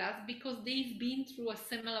affinity with us because they've been through a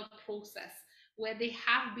similar process where they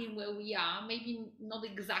have been where we are, maybe not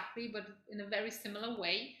exactly, but in a very similar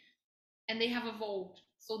way, and they have evolved.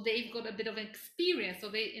 So they've got a bit of experience. So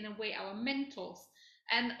they, in a way, our mentors.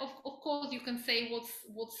 And of course, you can say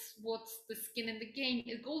what's the skin in the game.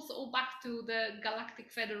 It goes all back to the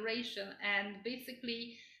Galactic Federation and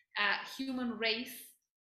basically human race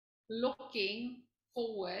looking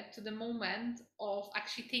forward to the moment of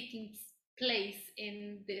actually taking place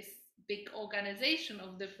in this big organization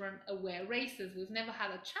of different aware races. We've never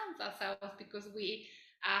had a chance ourselves because we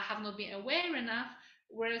have not been aware enough.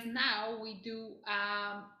 Whereas now we do,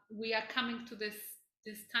 we are coming to this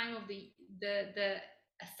time of the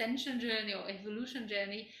ascension journey or evolution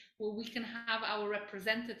journey where we can have our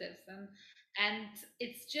representatives, and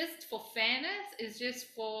it's just for fairness. It's just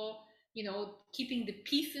for, you know, keeping the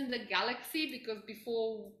peace in the galaxy, because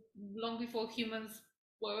long before humans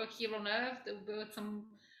were here on Earth, there were some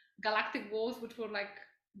galactic wars which were like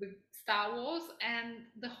the Star Wars, and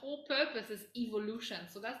the whole purpose is evolution.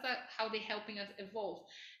 So that's how they're helping us evolve.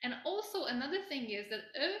 And also another thing is that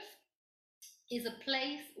Earth is a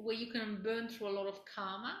place where you can burn through a lot of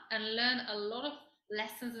karma and learn a lot of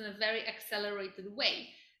lessons in a very accelerated way.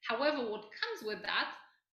 However, what comes with that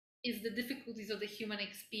is the difficulties of the human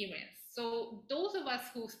experience. So those of us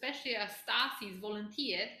who, especially as Stasis,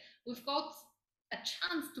 volunteered, we've got a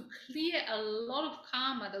chance to clear a lot of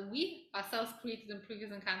karma that we ourselves created in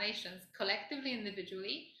previous incarnations, collectively,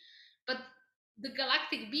 individually. But the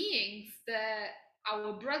galactic beings,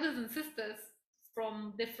 our brothers and sisters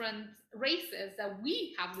from different races that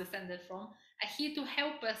we have descended from, are here to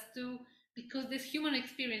help us to, because this human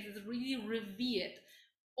experience is really revered.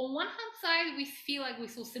 On one hand side, we feel like we're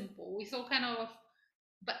so simple, we're so kind of,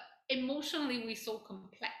 but emotionally we're so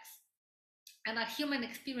complex. And our human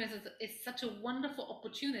experience is such a wonderful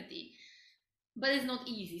opportunity, but it's not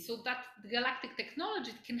easy. So that the galactic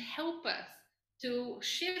technology can help us to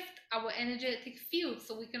shift our energetic field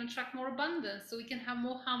so we can attract more abundance, so we can have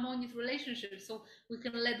more harmonious relationships, so we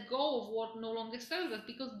can let go of what no longer serves us,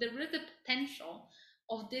 because there is a potential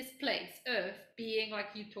of this place, Earth, being like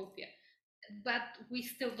utopia, but we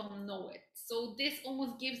still don't know it. So this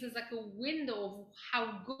almost gives us like a window of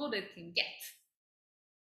how good it can get.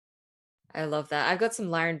 I love that. I've got some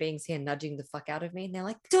Lyran beings here nudging the fuck out of me, and they're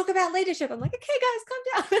like, talk about leadership. I'm like, okay,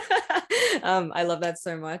 guys, calm down. I love that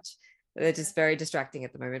so much. They're just very distracting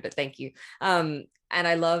at the moment, but thank you. And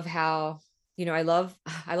I love how, I love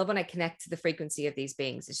when I connect to the frequency of these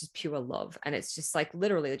beings. It's just pure love. And it's just like,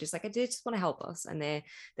 literally, they're just like, I just want to help us. And they're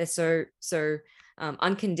so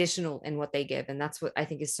unconditional in what they give. And that's what I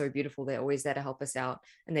think is so beautiful. They're always there to help us out,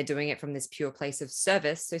 and they're doing it from this pure place of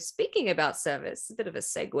service. So speaking about service, a bit of a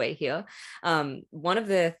segue here. One of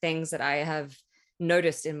the things that I have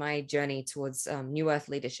noticed in my journey towards new earth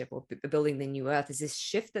leadership, or building the new earth, is this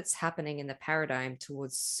shift that's happening in the paradigm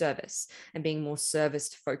towards service and being more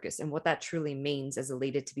service focused. And what that truly means as a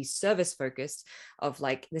leader, to be service focused, of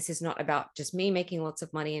like, this is not about just me making lots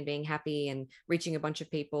of money and being happy and reaching a bunch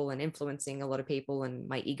of people and influencing a lot of people and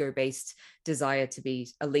my ego based desire to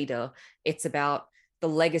be a leader. It's about the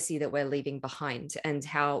legacy that we're leaving behind and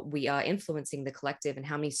how we are influencing the collective and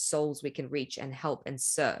how many souls we can reach and help and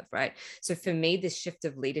serve, right? So for me, this shift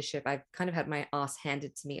of leadership, I've kind of had my ass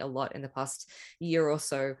handed to me a lot in the past year or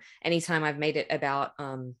so. Anytime I've made it about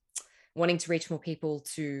wanting to reach more people,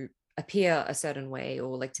 to appear a certain way,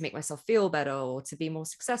 or like to make myself feel better, or to be more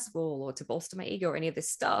successful, or to bolster my ego, or any of this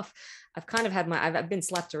stuff, I've kind of I've been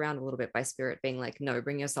slapped around a little bit by spirit, being like, no,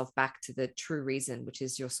 bring yourself back to the true reason, which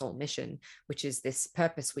is your soul mission, which is this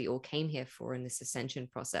purpose we all came here for in this ascension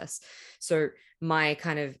process. So my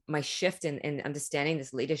shift in understanding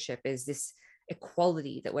this leadership is this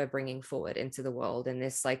equality that we're bringing forward into the world. And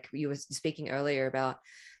this, like you were speaking earlier about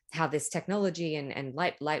how this technology and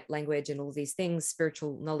light language and all these things,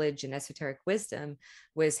 spiritual knowledge and esoteric wisdom,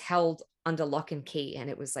 was held under lock and key. And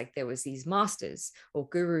it was like there was these masters or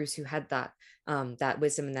gurus who had that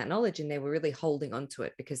wisdom and that knowledge, and they were really holding on to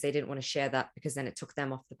it because they didn't want to share that, because then it took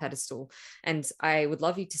them off the pedestal. And I would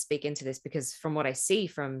love you to speak into this, because from what I see,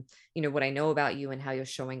 from what I know about you and how you're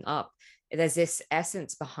showing up, there's this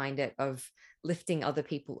essence behind it of lifting other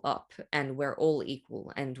people up, and we're all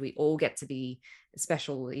equal and we all get to be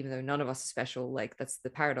special, even though none of us are special. Like, that's the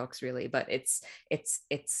paradox, really. But it's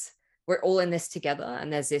we're all in this together,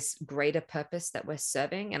 and there's this greater purpose that we're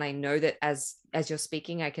serving. And I know that as you're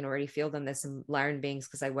speaking, I can already feel them. There's some Lyran beings,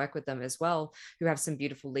 because I work with them as well, who have some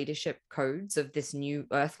beautiful leadership codes of this new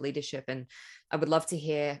earth leadership. And I would love to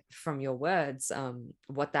hear from your words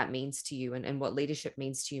what that means to you, and what leadership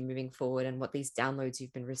means to you moving forward, and what these downloads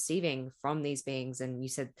you've been receiving from these beings. And you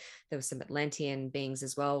said there were some Atlantean beings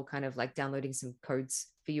as well, kind of like downloading some codes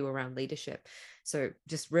for you around leadership. So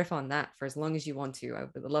just riff on that for as long as you want to. I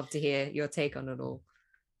would love to hear your take on it all.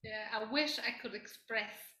 Yeah, I wish I could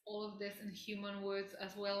express all of this in human words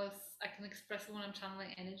as well as I can express it when I'm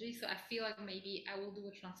channeling energy. So I feel like maybe I will do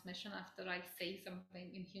a transmission after I say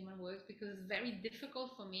something in human words, because it's very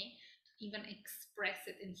difficult for me to even express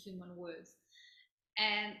it in human words.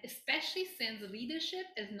 And especially since leadership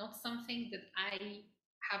is not something that I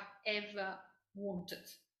have ever wanted.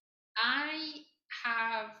 I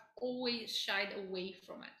have always shied away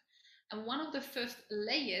from it. And one of the first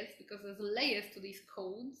layers, because there's layers to these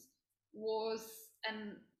codes, was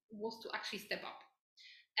and was to actually step up.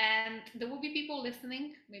 And there will be people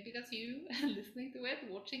listening, maybe that's you listening to it,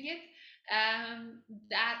 watching it,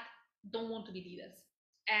 that don't want to be leaders.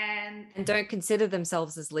 And don't consider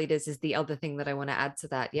themselves as leaders is the other thing that I want to add to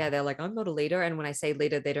that. Yeah, they're like, I'm not a leader. And when I say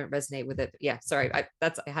leader, they don't resonate with it. Yeah, sorry. I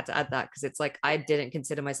had to add that because it's like I didn't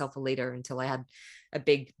consider myself a leader until I had a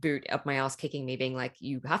big boot up my ass kicking me, being like,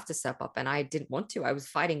 you have to step up. And I didn't want to. I was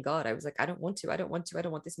fighting God. I was like, I don't want to. I don't want to. I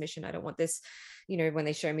don't want this mission. I don't want this. You know, when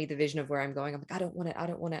they show me the vision of where I'm going, I'm like, I don't want it. I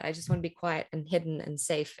don't want it. I just want to be quiet and hidden and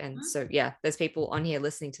safe. And so, yeah, there's people on here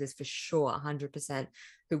listening to this for sure, 100%,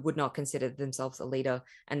 who would not consider themselves a leader,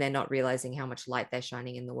 and they're not realizing how much light they're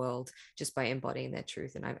shining in the world just by embodying their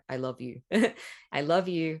truth. And I love you. I love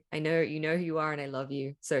you. I know you know who you are, and I love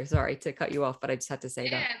you. So sorry to cut you off, but I just had to say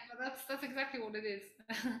that. Yeah, but that's exactly what it is.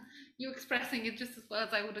 You expressing it just as well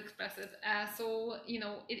as I would express it. So you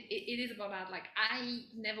know, it is about that. Like I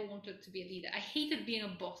never wanted to be a leader. I hated being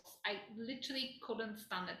a boss. I literally couldn't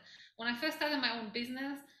stand it. When I first started my own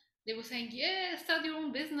business, they were saying, "Yeah, start your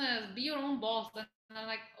own business, be your own boss." And I'm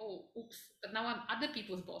like, "Oh, oops!" But now I'm other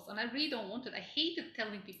people's boss, and I really don't want it. I hated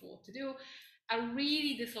telling people what to do. I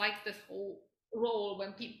really disliked this whole role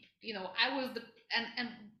when people, you know, I was the and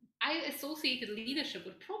I associated leadership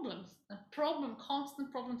with problems and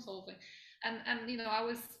constant problem solving. And you know, I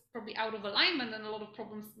was probably out of alignment, and a lot of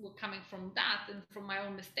problems were coming from that and from my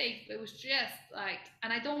own mistakes. But it was just like,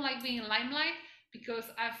 and I don't like being in limelight because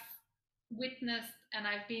I've witnessed and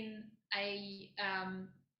I've been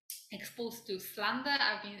exposed to slander,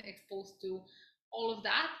 I've been exposed to all of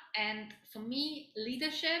that. And for me,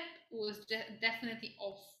 leadership was definitely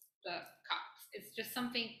off the cards. It's just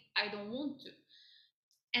something I don't want to.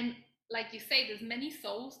 And like you say, there's many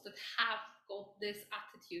souls that have got this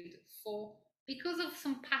attitude for because of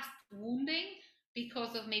some past wounding,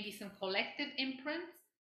 because of maybe some collective imprints,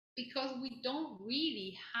 because we don't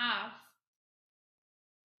really have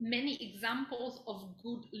many examples of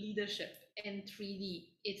good leadership in 3D.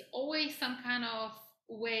 It's always some kind of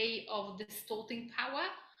way of distorting power.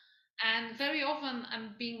 And very often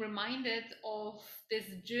I'm being reminded of this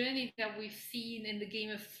journey that we've seen in the Game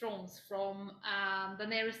of Thrones from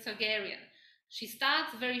Daenerys Targaryen. She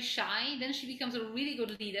starts very shy, then she becomes a really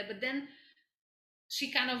good leader, but then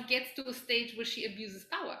she kind of gets to a stage where she abuses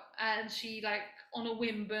power and she, like, on a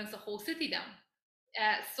whim burns the whole city down.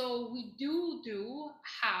 So we do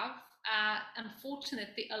have,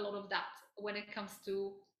 unfortunately, a lot of that when it comes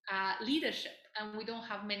to leadership, and we don't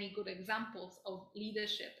have many good examples of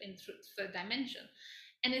leadership in third dimension,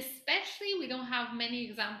 and especially we don't have many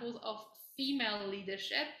examples of female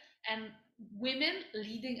leadership and women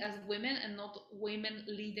leading as women and not women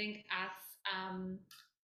leading as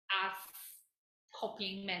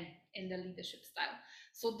copying men in the leadership style.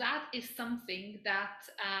 So that is something that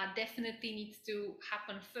definitely needs to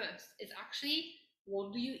happen first. Is actually,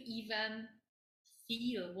 what do you even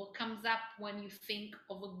feel? What comes up when you think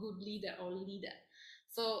of a good leader or leader?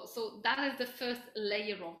 So that is the first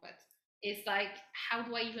layer of it. It's like, how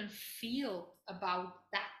do I even feel about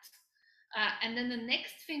that? And then the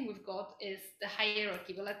next thing we've got is the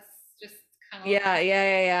hierarchy. But let's just kind of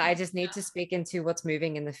Yeah. I just need to speak into what's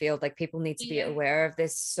moving in the field. Like people need to be yeah. aware of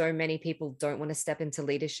this. So many people don't want to step into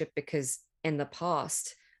leadership because in the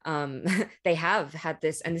past, they have had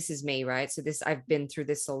this, and this is me, right? So this, I've been through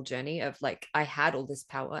this soul journey of like, I had all this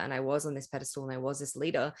power and I was on this pedestal and I was this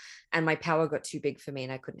leader, and my power got too big for me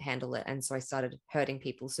and I couldn't handle it. And so I started hurting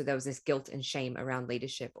people. So there was this guilt and shame around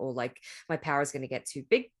leadership, or like my power is going to get too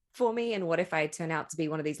big for me, and what if I turn out to be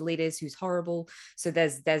one of these leaders who's horrible? So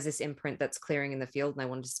there's this imprint that's clearing in the field, and I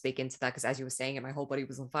wanted to speak into that because as you were saying it, my whole body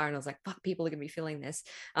was on fire and I was like, fuck, people are gonna be feeling this.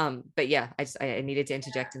 But yeah, I needed to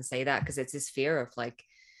interject and say that because it's this fear of like,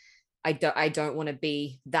 I don't want to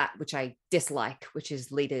be that which I dislike, which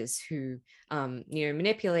is leaders who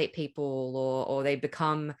manipulate people, or they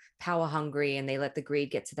become power hungry and they let the greed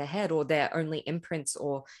get to their head, or their only imprints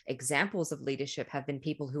or examples of leadership have been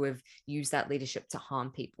people who have used that leadership to harm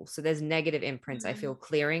people. So there's negative imprints I feel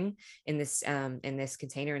clearing in this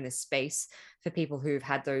container, in this space, for people who've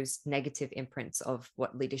had those negative imprints of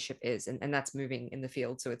what leadership is, and that's moving in the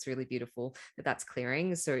field. So it's really beautiful that that's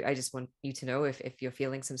clearing. So I just want you to know, if you're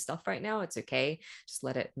feeling some stuff right now, it's okay, just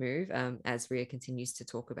let it move, as Riya continues to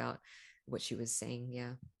talk about what she was saying.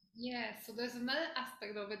 Yeah, so there's another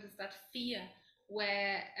aspect of it, is that fear,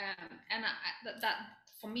 where and that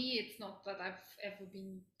for me, it's not that I've ever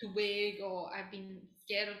been too big or I've been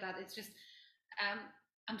scared of that. It's just um,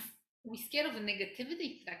 I'm we scared of the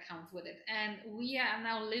negativity that comes with it, and we are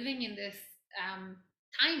now living in this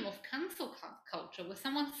time of cancel culture where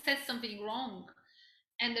someone says something wrong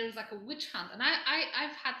and there's like a witch hunt. And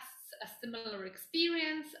I've had a similar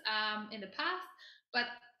experience in the past, but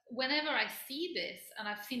whenever I see this, and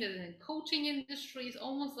I've seen it in coaching industries,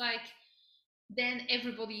 almost like then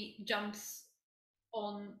everybody jumps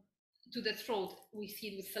on to the throat. We see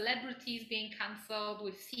it with celebrities being cancelled.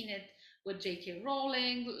 We've seen it with J.K.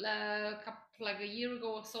 Rowling like a year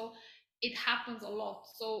ago or so. It happens a lot.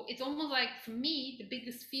 So it's almost like, for me, the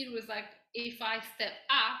biggest fear was like, if I step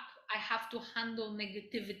up, I have to handle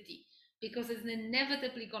negativity because it's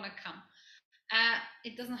inevitably gonna come.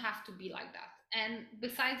 It doesn't have to be like that. And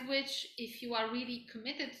besides which, if you are really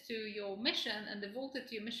committed to your mission and devoted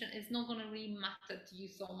to your mission, it's not going to really matter to you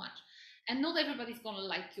so much. And not everybody's going to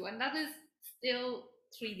like you. And that is still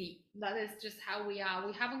 3D. That is just how we are.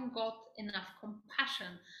 We haven't got enough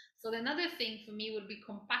compassion. So another thing for me would be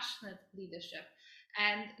compassionate leadership.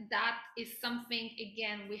 And that is something,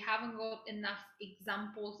 again, we haven't got enough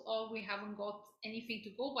examples of, we haven't got anything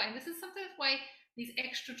to go by. And this is sometimes why these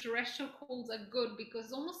extraterrestrial calls are good,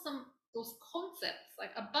 because almost some those concepts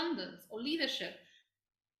like abundance or leadership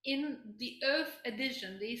in the Earth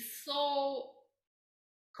edition, they're so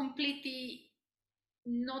completely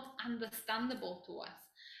not understandable to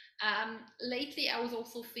us. Lately, I was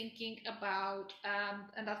also thinking about,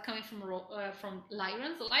 and that's coming from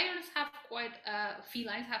Lyran. So Lyrans have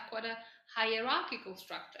felines have quite a hierarchical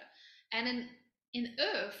structure, and in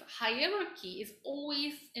Earth, hierarchy is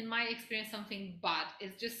always, in my experience, something bad.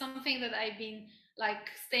 It's just something that I've been like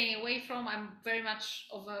staying away from. I'm very much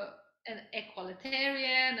of an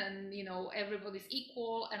equalitarian, and everybody's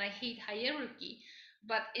equal, and I hate hierarchy.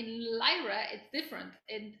 But in Lyra, it's different,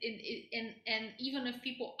 and even if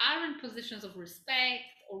people are in positions of respect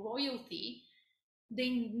or royalty,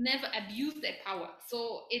 they never abuse their power.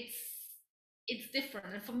 So it's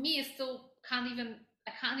different, and for me,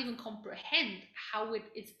 I can't even comprehend how it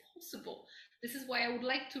is possible. This is why I would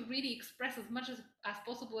like to really express as much as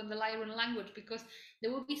possible in the Lyran language, because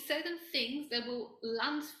there will be certain things that will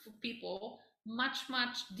land for people much,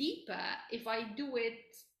 much deeper if I do it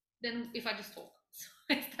than if I just talk. So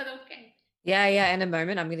is that okay? Yeah. In a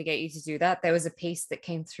moment, I'm going to get you to do that. There was a piece that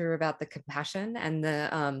came through about the compassion and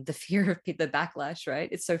the fear of the backlash. Right?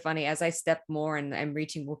 It's so funny. As I step more and I'm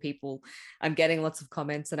reaching more people, I'm getting lots of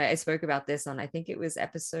comments. And I spoke about this on, I think it was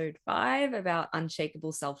episode 5, about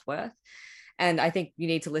unshakable self-worth. And I think you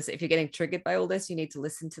need to listen. If you're getting triggered by all this, you need to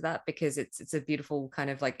listen to that, because it's a beautiful kind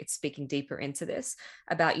of like, it's speaking deeper into this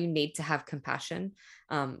about, you need to have compassion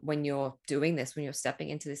when you're doing this, when you're stepping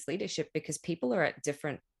into this leadership, because people are at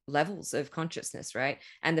different levels of consciousness, right?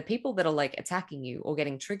 And the people that are like attacking you or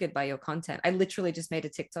getting triggered by your content, I literally just made a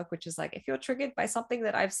TikTok which is like, if you're triggered by something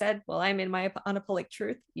that I've said while I'm in my unapologetic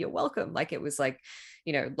truth, you're welcome. Like, it was like,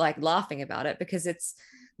 like laughing about it, because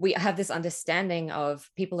we have this understanding of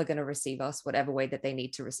people are going to receive us whatever way that they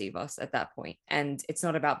need to receive us at that point. And it's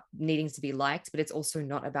not about needing to be liked, but it's also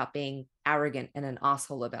not about being arrogant and an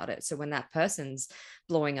asshole about it. So when that person's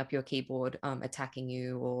blowing up your keyboard, attacking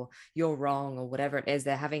you, or you're wrong, or whatever it is,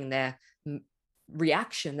 they're having their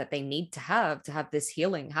reaction that they need to have this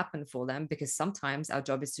healing happen for them, because sometimes our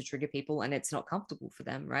job is to trigger people and it's not comfortable for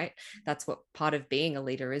them, right? That's what part of being a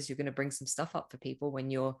leader is. You're going to bring some stuff up for people when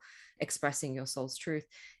you're expressing your soul's truth.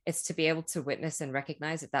 It's to be able to witness and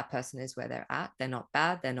recognize that that person is where they're at. They're not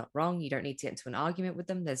bad, they're not wrong. You don't need to get into an argument with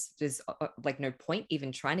them. There's like no point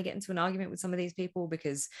even trying to get into an argument with some of these people,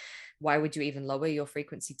 because why would you even lower your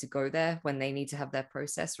frequency to go there when they need to have their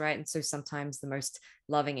process, right? And so sometimes the most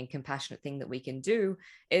loving and compassionate thing that we can do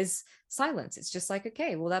is silence. It's just like,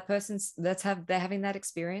 okay, well, they're having that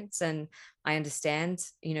experience, and I understand,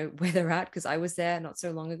 where they're at, because I was there not so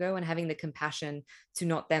long ago, and having the compassion to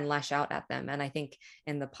not then lash out at them. And I think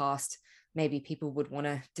in the past, maybe people would want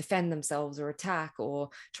to defend themselves or attack or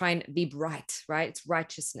try and be right? It's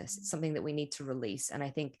righteousness. It's something that we need to release. And I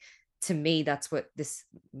think, to me, that's what this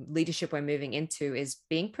leadership we're moving into is,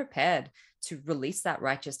 being prepared to release that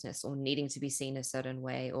righteousness, or needing to be seen a certain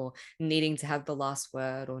way, or needing to have the last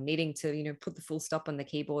word, or needing to, put the full stop on the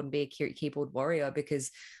keyboard and be a keyboard warrior, because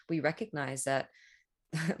we recognize that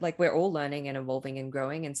like, we're all learning and evolving and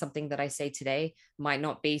growing, and something that I say today might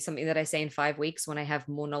not be something that I say in 5 weeks when I have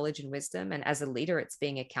more knowledge and wisdom. And as a leader, it's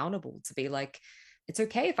being accountable to be like, it's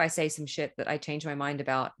okay if I say some shit that I change my mind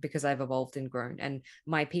about because I've evolved and grown. And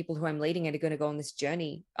my people who I'm leading are going to go on this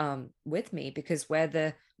journey with me because we're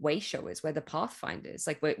the way showers, we're the pathfinders.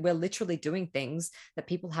 Like we're literally doing things that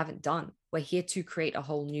people haven't done. We're here to create a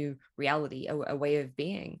whole new reality, a way of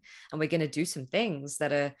being. And we're going to do some things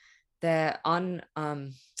that are they're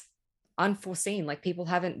unforeseen. Like people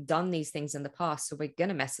haven't done these things in the past, so we're going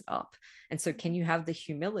to mess it up. And so can you have the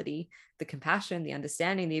humility, the compassion, the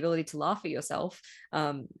understanding, the ability to laugh at yourself?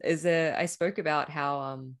 I spoke about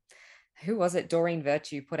how who was it? Doreen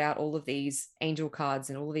Virtue put out all of these angel cards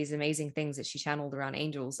and all of these amazing things that she channeled around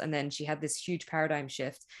angels. And then she had this huge paradigm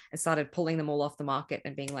shift and started pulling them all off the market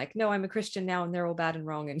and being like, no, I'm a Christian now and they're all bad and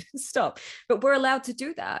wrong and stop. But we're allowed to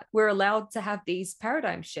do that. We're allowed to have these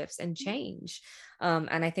paradigm shifts and change.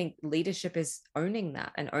 And I think leadership is owning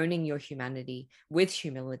that and owning your humanity with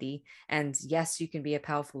humility. And yes, you can be a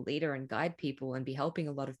powerful leader and guide people and be helping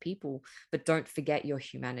a lot of people, but don't forget your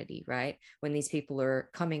humanity, right? When these people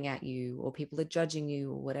are coming at you or people are judging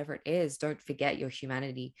you or whatever it is, don't forget your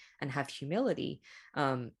humanity and have humility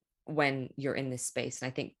when you're in this space. And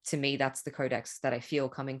I think to me, that's the codex that I feel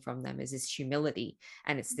coming from them is this humility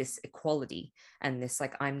and it's this equality and this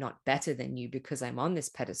like, I'm not better than you because I'm on this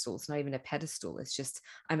pedestal. It's not even a pedestal. It's just,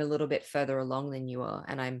 I'm a little bit further along than you are.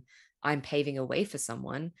 And I'm paving a way for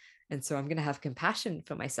someone. And so I'm going to have compassion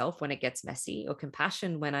for myself when it gets messy, or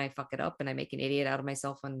compassion when I fuck it up and I make an idiot out of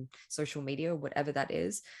myself on social media or whatever that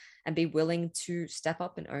is, and be willing to step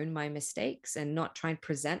up and own my mistakes and not try and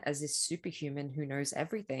present as this superhuman who knows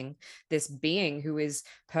everything, this being who is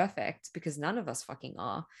perfect, because none of us fucking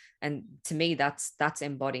are. And to me, that's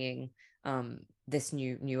embodying this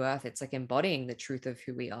new earth. It's like embodying the truth of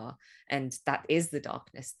who we are, and that is the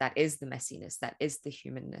darkness, that is the messiness, that is the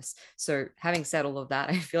humanness. So having said all of that,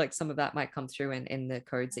 I feel like some of that might come through in the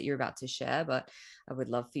codes that you're about to share, but I would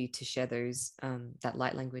love for you to share those that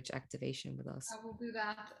light language activation with us. I will do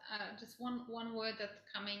that. Just one word that's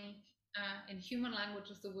coming in human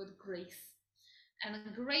language is the word grace.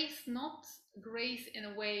 And grace, not grace in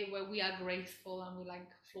a way where we are graceful and we like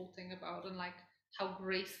floating about and like how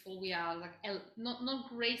graceful we are, like not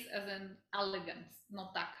grace as in elegance,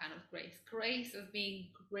 not that kind of grace. Grace as being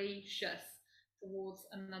gracious towards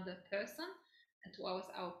another person and towards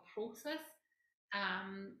our process.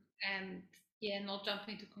 And yeah, not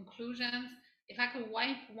jumping to conclusions. If I could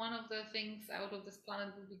wipe one of the things out of this planet,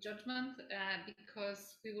 it would be judgment,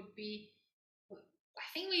 because we would be. I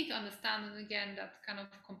think we need to understand, and again, that kind of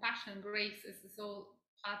compassion and grace is all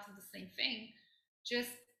parts of the same thing.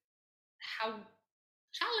 Just how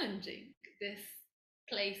challenging this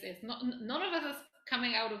place is. None of us is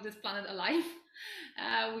coming out of this planet alive.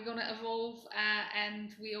 We're gonna evolve,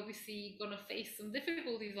 and we obviously gonna face some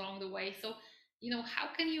difficulties along the way. So, how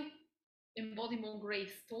can you embody more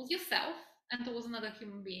grace towards yourself and towards another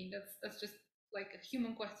human being? That's just like a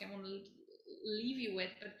human question I want to leave you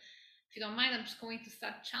with. But if you don't mind, I'm just going to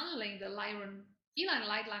start channeling the Lyran feline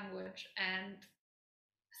light language and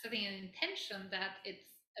setting an intention that it's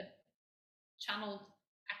a channeled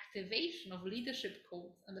activation of leadership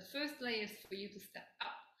codes. And the first layer is for you to step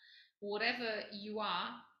up. Whatever you are,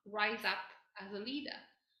 rise up as a leader.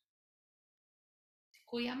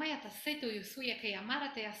 Kuyamaya taseto yusuya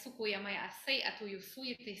kayamara te asuku yamaya asei atu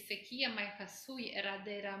yusuya te sekia maya kasui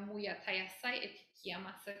eradera muya tayasai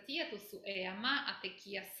etikiama satia tu su eyama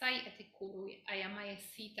atekia sai etikuru ayamaya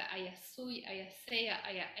sita ayasui ayaseya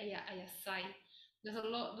ayasai.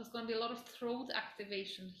 There's going to be a lot of throat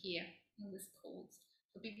activation here in this codes.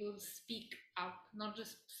 For people to speak up, not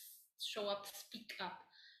just show up, speak up.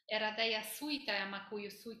 Era daya sui taya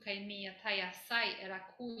makuyu sui kai mia taya sai era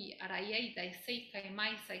kui arayei dai sei kai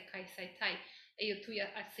mai sai kai sai tai eyo tuya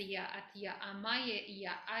asia atia amaye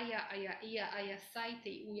ia aya sai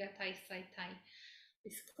te uya tai sai tai.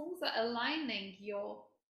 These codes are aligning your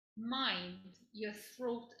mind, your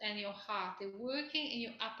throat and your heart. They're working in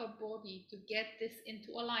your upper body to get this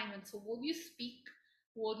into alignment. So what you speak,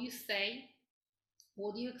 what you say,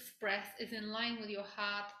 what you express is in line with your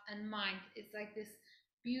heart and mind. It's like this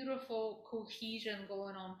beautiful cohesion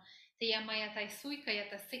going on. Te yamaya tai sui kaya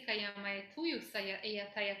ta sika yamaya tuyu saya eya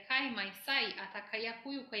taya kai mai sai atakaya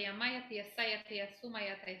kuyu kaya maya te saya te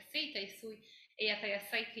sumaya tai sei tai sui eya taya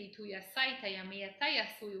sai ki tuya sai taya mia taya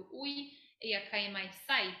suyu ui eya kai mai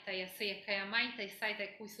sai taya seya kaya mai tai sai tai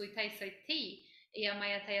kui sui tai sai ti eya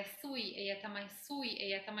maya taya sui eya tamai sui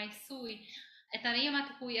eya tamai sui. Et anima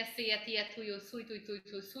te kuia se atia tuyo sui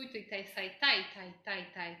sui tai sai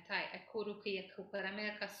tai e kuru ki e kupara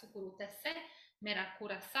mera ka sukuru te se mera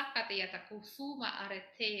kura saka te ata kusuma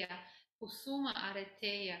aretea kusuma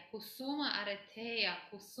aretea kusuma aretea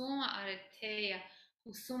kusuma aretea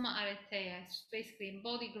Kusuma Areteya. It's basically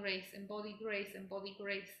embody grace, embody grace, embody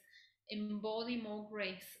grace. Embody more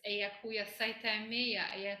grace. Eya kuya saitai meya,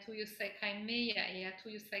 eya tuyu saikai meya, eya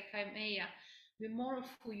tuyu saikai meya. Be more of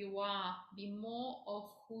who you are. Be more of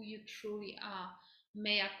who you truly are.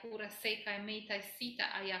 Mea kura seikai meitai sita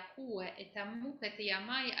ayakue etamuke te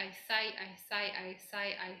yamai aisai aisai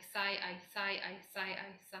aisai aisai aisai aisai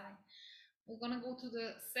aisai. We're going to go to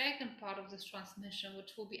the second part of this transmission,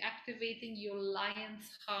 which will be activating your lion's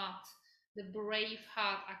heart, the brave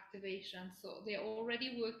heart activation. So they're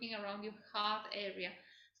already working around your heart area.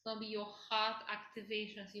 It's going to be your heart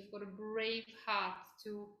activation. So you've got a brave heart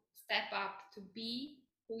to step up, to be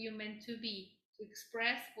who you're meant to be, to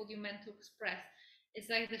express what you're meant to express. It's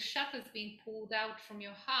like the shutters being pulled out from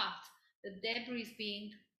your heart, the debris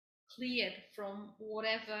being cleared from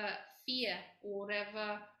whatever fear or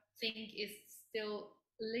whatever thing is still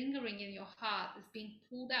lingering in your heart, is being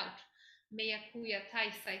pulled out. Meya kuya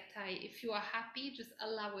tai sai tai. If you are happy, just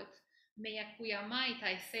allow it. Meya kuya mai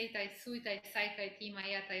tai sei tai sui tai sai kai ti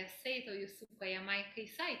maya tai sei to yusu kai mai kai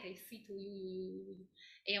sai tai si to you.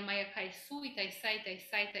 Eya maya kai sui tai sai tai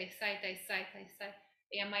sai tai sai tai sai tai sai.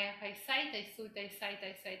 Eya maya kai sai tai sui tai sai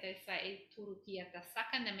tai sai tai sai e turu tia ta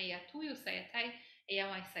saka na meya tuyu sai tai. Eya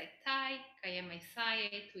mai sai tai kai mai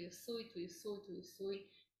sai e tuyu sui tuyu sui tuyu sui.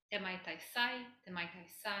 Te mai tai sai, te mai tai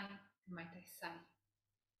sai, te mai tai sai.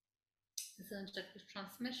 This energetic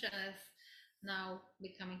transmission is now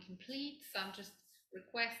becoming complete. So I'm just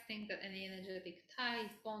requesting that any energetic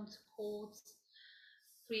ties, bonds, cords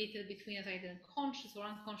created between us either in conscious or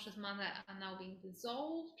unconscious manner are now being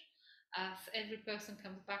dissolved as every person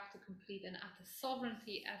comes back to complete and utter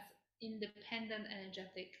sovereignty as independent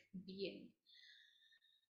energetic being.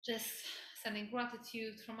 Just sending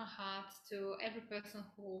gratitude from my heart to every person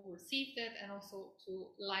who received it and also to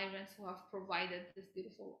Lyrans who have provided this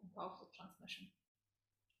beautiful and powerful transmission.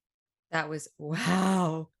 That was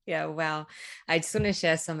wow. Yeah, wow. I just want to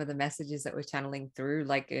share some of the messages that we're channeling through,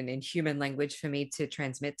 like in human language for me to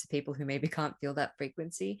transmit to people who maybe can't feel that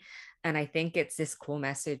frequency. And I think it's this cool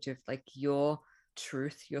message of like your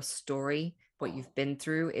truth, your story, what you've been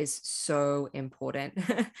through is so important.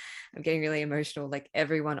 I'm getting really emotional. Like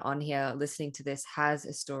everyone on here listening to this has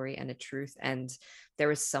a story and a truth. And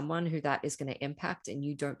there is someone who that is going to impact and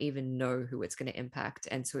you don't even know who it's going to impact.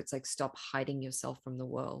 And so it's like, stop hiding yourself from the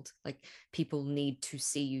world. Like people need to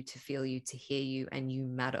see you, to feel you, to hear you, and you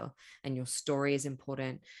matter. And your story is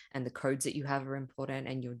important. And the codes that you have are important.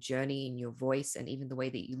 And your journey and your voice and even the way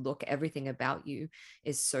that you look, everything about you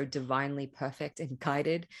is so divinely perfect and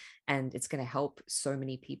guided. And it's going to help so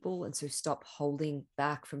many people. And so stop holding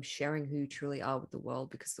back from sharing who you truly are with the world,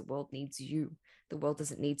 because the world needs you. The world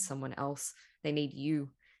doesn't need someone else. They need you.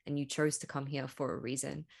 And you chose to come here for a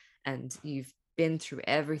reason. And you've been through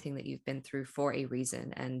everything that you've been through for a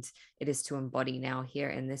reason. And it is to embody now here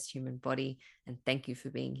in this human body. And thank you for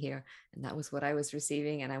being here. And that was what I was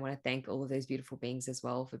receiving. And I want to thank all of those beautiful beings as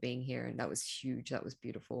well for being here. And that was huge. That was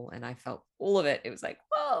beautiful. And I felt all of it. It was like,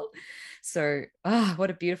 whoa. So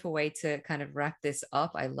what a beautiful way to kind of wrap this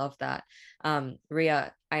up. I love that.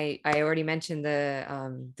 Riya, I already mentioned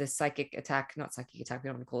the psychic attack, not psychic attack, we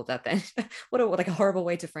don't want to call it that then. What like a horrible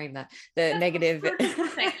way to frame that. The negative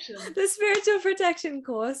the spiritual protection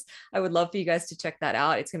course. I would love for you guys to check that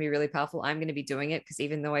out. It's gonna be really powerful. I'm gonna be doing it because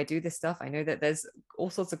even though I do this stuff, I know that there's all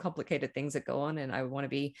sorts of complicated things that go on and I want to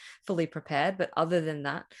be fully prepared. But other than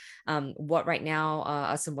that, what right now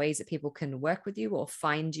are some ways that people can work with you or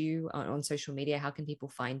find you on social media? How can people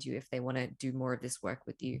find you if they want to do more of this work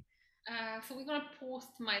with you? So we're going to post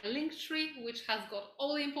my link tree, which has got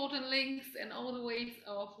all the important links and all the ways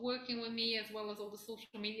of working with me, as well as all the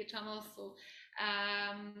social media channels. So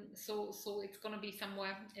so it's going to be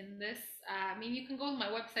somewhere in this. I mean, you can go to my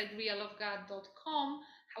website rialoveguard.com.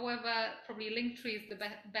 However, probably Linktree is the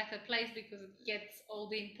better place because it gets all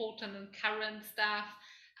the important and current stuff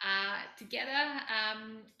together.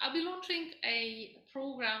 I'll be launching a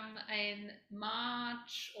program in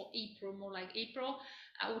March or April, more like April,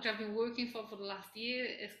 which I've been working for the last year.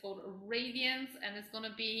 It's called Radiance, and it's going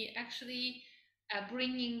to be actually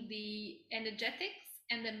bringing the energetics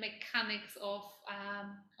and the mechanics of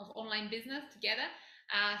online business together.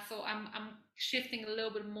 So I'm shifting a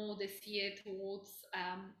little bit more this year towards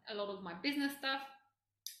a lot of my business stuff,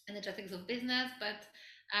 energetics of business. But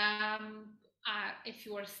if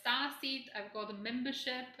you are Starseed, I've got a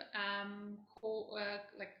membership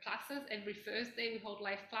like classes. Every Thursday we hold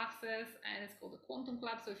live classes, and it's called the Quantum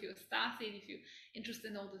Club. So if you're a Starseed, if you're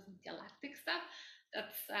interested in all this galactic stuff,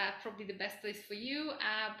 that's probably the best place for you.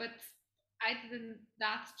 But other than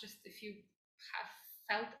that, just if you have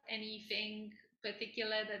felt anything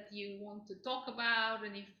particular that you want to talk about,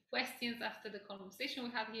 any questions after the conversation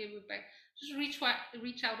we had here with Beck, just reach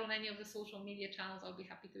out on any of the social media channels. I'll be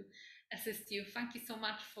happy to assist you. Thank you so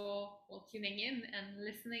much for tuning in and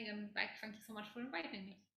listening, and Beck, thank you so much for inviting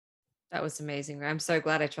me. That was amazing. I'm so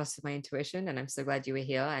glad I trusted my intuition, and I'm so glad you were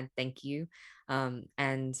here, and thank you.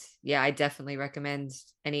 And yeah, I definitely recommend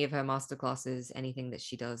any of her masterclasses. Anything that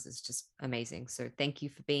she does is just amazing. So thank you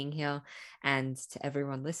for being here. And to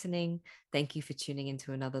everyone listening, thank you for tuning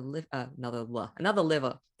into another liver.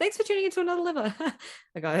 Thanks for tuning into another liver.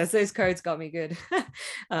 Oh God, those codes got me good.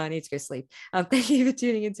 I need to go sleep. Thank you for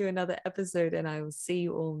tuning into another episode, and I will see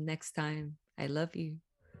you all next time. I love you.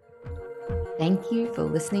 Thank you for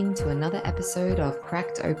listening to another episode of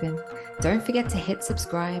Cracked Open. Don't forget to hit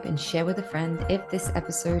subscribe and share with a friend if this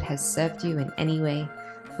episode has served you in any way.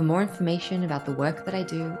 For more information about the work that I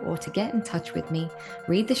do or to get in touch with me,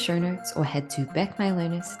 read the show notes or head to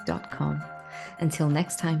beckmylonis.com. Until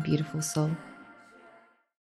next time, beautiful soul.